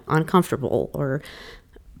 uncomfortable or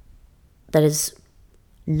that is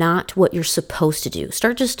not what you're supposed to do.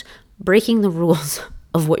 Start just breaking the rules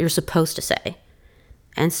of what you're supposed to say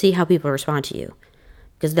and see how people respond to you.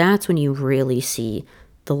 Because that's when you really see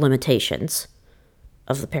the limitations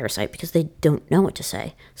of the parasite, because they don't know what to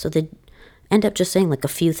say. So they end up just saying like a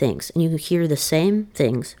few things, and you hear the same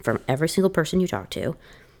things from every single person you talk to,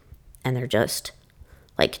 and they're just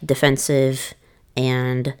like defensive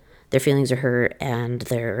and their feelings are hurt and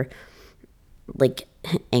they're like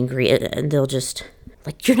angry, and they'll just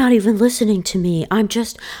like, you're not even listening to me. I'm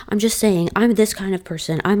just saying I'm this kind of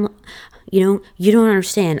person. You don't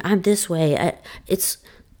understand. I'm this way. It's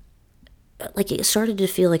like it started to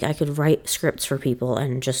feel like I could write scripts for people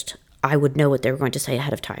and just I would know what they were going to say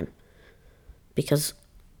ahead of time. Because,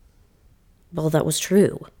 well, that was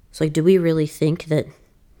true. So like, do we really think that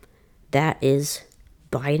that is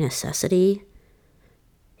by necessity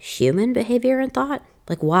human behavior and thought?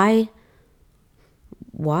 Like, why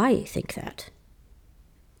think that?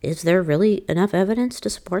 Is there really enough evidence to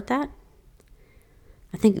support that?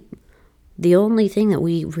 I think the only thing that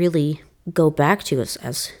we really go back to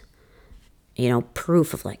as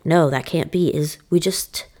proof of like, no, that can't be, is we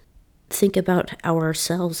just think about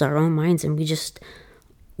ourselves, our own minds, and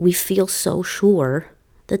we feel so sure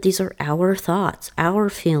that these are our thoughts, our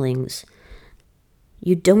feelings.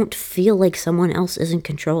 You don't feel like someone else is in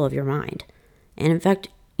control of your mind. And in fact,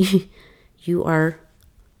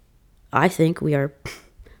 I think we are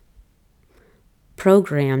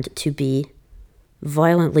programmed to be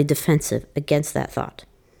violently defensive against that thought.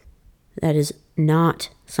 That is not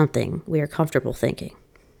something we are comfortable thinking.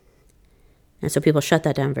 And so people shut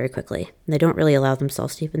that down very quickly. They don't really allow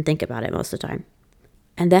themselves to even think about it most of the time.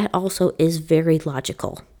 And that also is very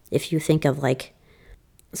logical. If you think of like,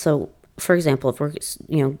 so for example, if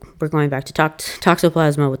we're going back to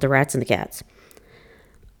toxoplasma with the rats and the cats,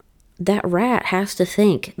 that rat has to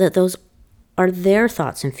think that those are their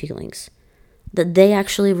thoughts and feelings, that they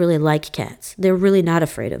actually really like cats. They're really not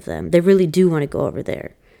afraid of them. They really do want to go over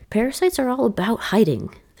there. Parasites are all about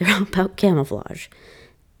hiding. They're all about camouflage.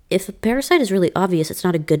 If a parasite is really obvious, it's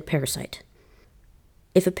not a good parasite.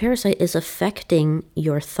 If a parasite is affecting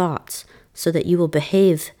your thoughts so that you will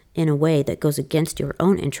behave in a way that goes against your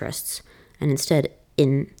own interests and instead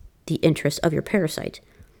in the interest of your parasite,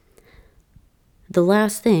 the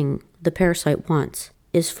last thing the parasite wants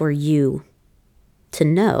is for you to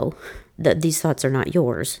know that these thoughts are not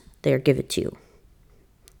yours. They are given to you.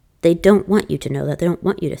 They don't want you to know that. They don't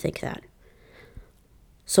want you to think that.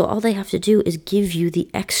 So all they have to do is give you the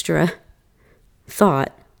extra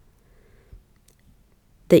thought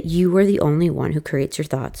that you are the only one who creates your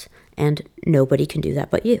thoughts, and nobody can do that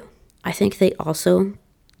but you. I think they also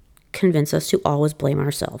convince us to always blame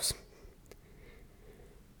ourselves.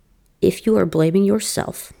 If you are blaming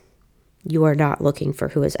yourself, you are not looking for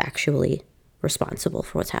who is actually responsible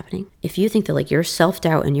for what's happening. If you think that like your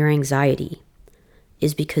self-doubt and your anxiety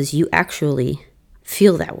is because you actually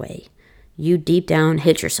feel that way, you deep down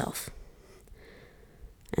hate yourself,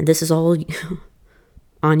 and this is all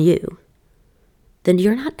on you, then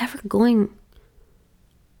you're not ever going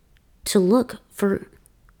to look for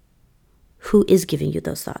who is giving you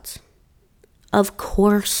those thoughts. Of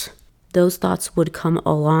course, those thoughts would come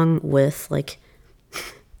along with like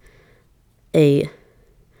I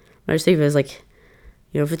just think of it as like,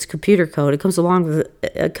 if it's computer code, it comes along with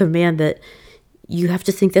a command that you have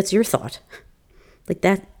to think that's your thought. Like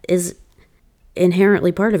that is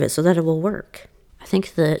inherently part of it so that it will work. I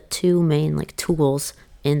think the two main like tools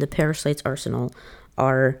in the parasite's arsenal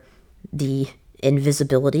are the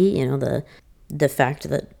invisibility, the fact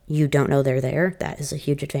that you don't know they're there. That is a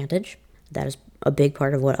huge advantage. That is a big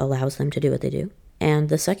part of what allows them to do what they do. And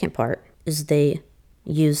the second part is they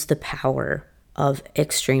use the power of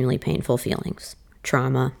extremely painful feelings,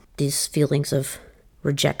 trauma, these feelings of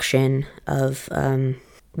rejection, of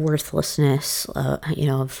worthlessness,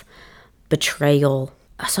 of betrayal.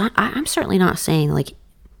 So I'm certainly not saying like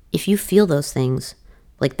if you feel those things,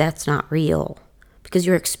 like that's not real, because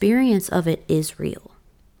your experience of it is real.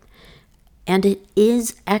 And it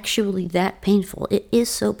is actually that painful. It is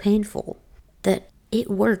so painful that it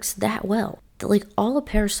works that well. Like, all a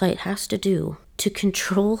parasite has to do to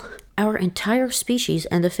control our entire species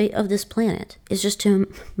and the fate of this planet is just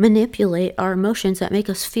to manipulate our emotions that make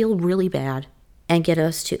us feel really bad and get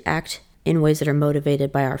us to act in ways that are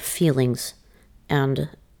motivated by our feelings and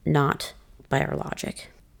not by our logic.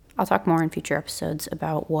 I'll talk more in future episodes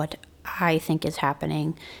about what I think is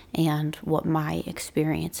happening and what my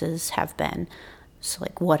experiences have been. So,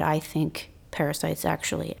 like, what I think parasites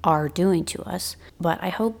actually are doing to us. But I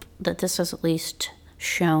hope that this has at least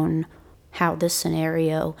shown how this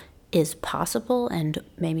scenario is possible and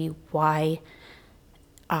maybe why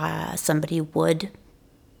somebody would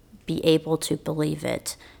be able to believe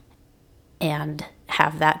it and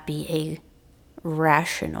have that be a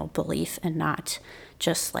rational belief and not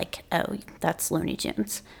just like, oh, that's Looney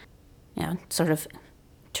Tunes. Sort of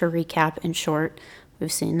to recap in short,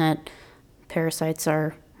 we've seen that parasites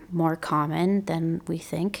are more common than we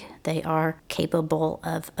think. They are capable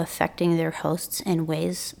of affecting their hosts in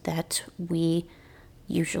ways that we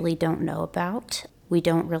usually don't know about. We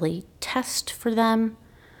don't really test for them.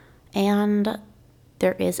 And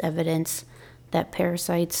there is evidence that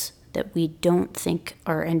parasites that we don't think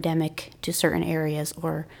are endemic to certain areas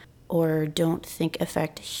or don't think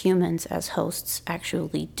affect humans as hosts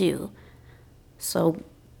actually do. So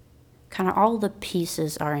kind of all the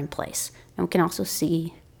pieces are in place. And we can also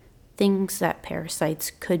see things that parasites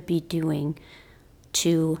could be doing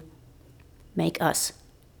to make us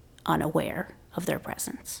unaware of their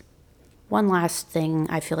presence. One last thing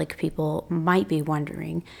I feel like people might be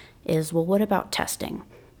wondering is, well, what about testing?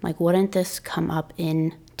 Like, wouldn't this come up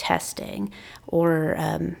in testing? Or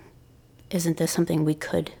isn't this something we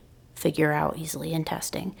could figure out easily in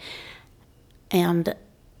testing? And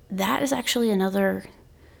that is actually another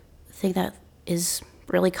thing that is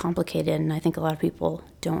really complicated, and I think a lot of people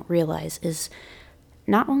don't realize, is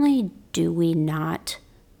not only do we not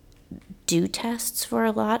do tests for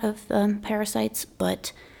a lot of parasites,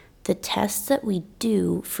 but the tests that we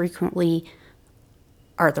do frequently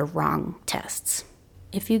are the wrong tests.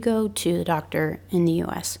 If you go to the doctor in the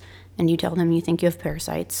US and you tell them you think you have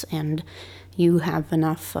parasites and you have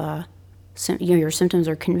enough, your symptoms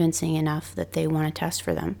are convincing enough that they want to test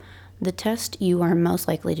for them, the test you are most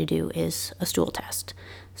likely to do is a stool test.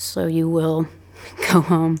 So you will go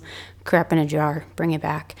home, crap in a jar, bring it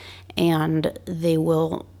back, and they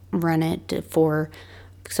will run it for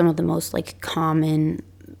some of the most common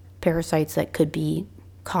parasites that could be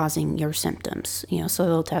causing your symptoms. So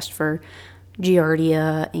they'll test for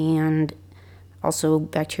Giardia and also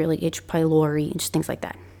bacteria like H. pylori and just things like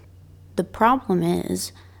that. The problem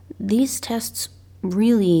is these tests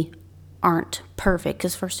really aren't perfect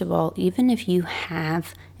because, first of all, even if you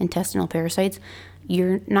have intestinal parasites,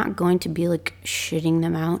 you're not going to be shitting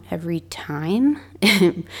them out every time.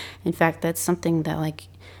 In fact, that's something that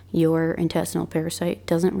your intestinal parasite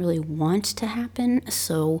doesn't really want to happen.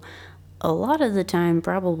 So a lot of the time,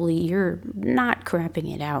 probably you're not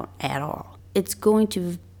crapping it out at all. It's going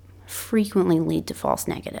to frequently lead to false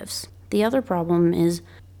negatives. The other problem is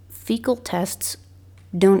fecal tests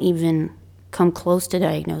don't even come close to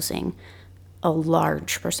diagnosing a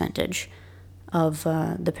large percentage of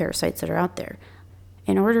the parasites that are out there.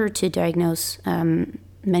 In order to diagnose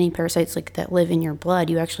many parasites that live in your blood,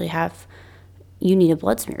 you need a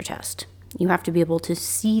blood smear test. You have to be able to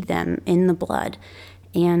see them in the blood,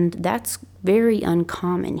 and that's very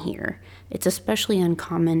uncommon here. It's especially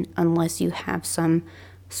uncommon unless you have some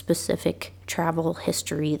specific travel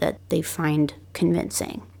history that they find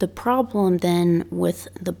convincing. The problem then with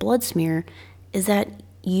the blood smear is that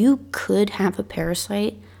you could have a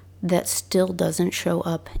parasite that still doesn't show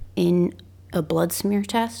up in a blood smear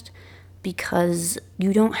test because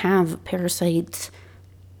you don't have parasites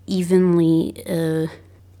evenly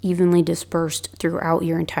dispersed throughout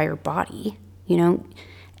your entire body,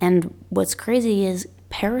 And what's crazy is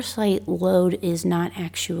parasite load is not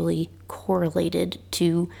actually correlated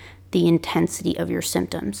to the intensity of your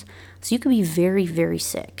symptoms. So you could be very, very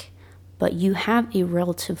sick, but you have a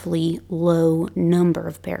relatively low number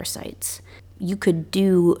of parasites. You could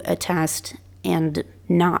do a test and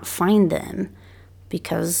not find them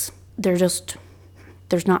because there's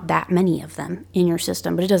not that many of them in your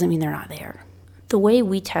system, but it doesn't mean they're not there. The way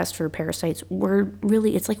we test for parasites,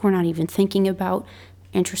 it's like we're not even thinking about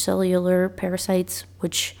intracellular parasites,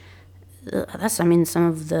 which some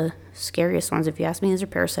of the scariest ones, if you ask me. These are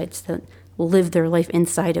parasites that live their life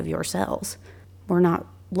inside of your cells. We're not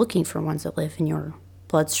looking for ones that live in your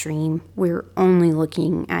bloodstream. We're only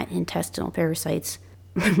looking at intestinal parasites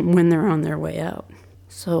when they're on their way out.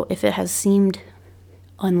 So if it has seemed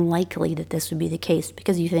unlikely that this would be the case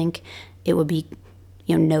because you think it would be,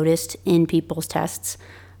 noticed in people's tests?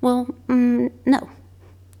 Well, no.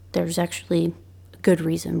 There's actually a good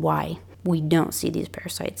reason why we don't see these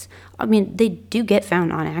parasites. I mean, they do get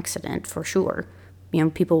found on accident for sure.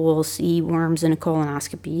 People will see worms in a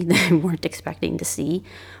colonoscopy they weren't expecting to see,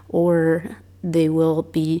 or they will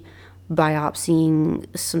be biopsying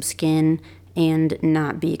some skin and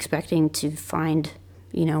not be expecting to find,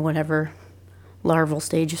 whatever larval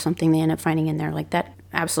stage or something they end up finding in there. Like, that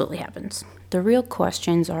absolutely happens. The real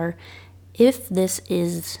questions are, if this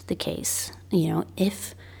is the case,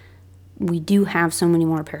 if we do have so many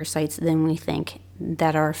more parasites than we think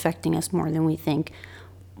that are affecting us more than we think,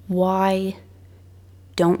 why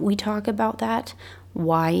don't we talk about that?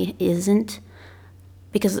 Why isn't?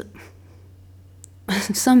 Because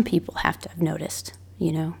some people have to have noticed,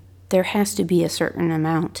 There has to be a certain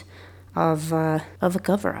amount of a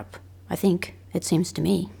cover-up, I think, it seems to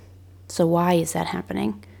me. So why is that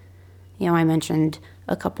happening? I mentioned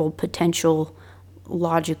a couple potential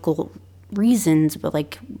logical reasons, but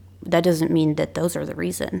that doesn't mean that those are the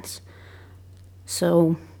reasons.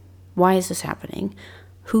 So why is this happening?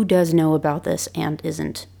 Who does know about this and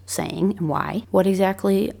isn't saying, and why? What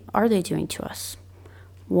exactly are they doing to us?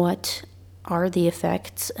 What are the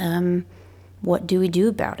effects? What do we do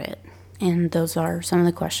about it? And those are some of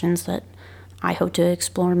the questions that I hope to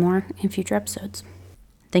explore more in future episodes.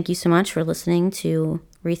 Thank you so much for listening to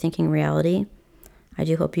Rethinking Reality. I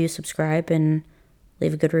do hope you subscribe and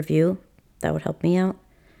leave a good review. That would help me out.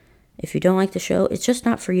 If you don't like the show, it's just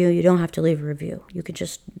not for you. You don't have to leave a review. You could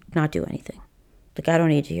just not do anything. I don't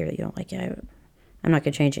need to hear that you don't like it. I'm not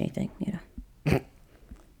going to change anything, But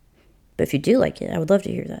if you do like it, I would love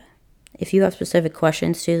to hear that. If you have specific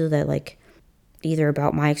questions too that either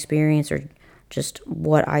about my experience or just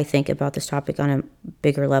what I think about this topic on a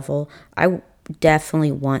bigger level, I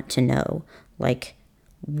definitely want to know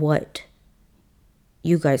what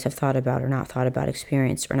you guys have thought about or not thought about,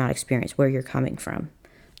 experienced or not experienced, where you're coming from.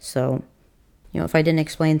 So, if I didn't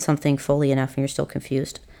explain something fully enough and you're still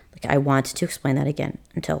confused, I want to explain that again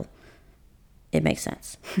until it makes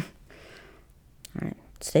sense. All right.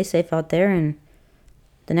 Stay safe out there, and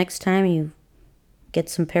the next time you get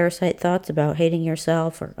some parasite thoughts about hating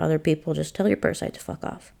yourself or other people, just tell your parasite to fuck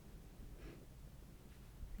off.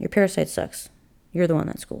 Your parasite sucks. You're the one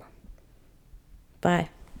that's cool. Bye.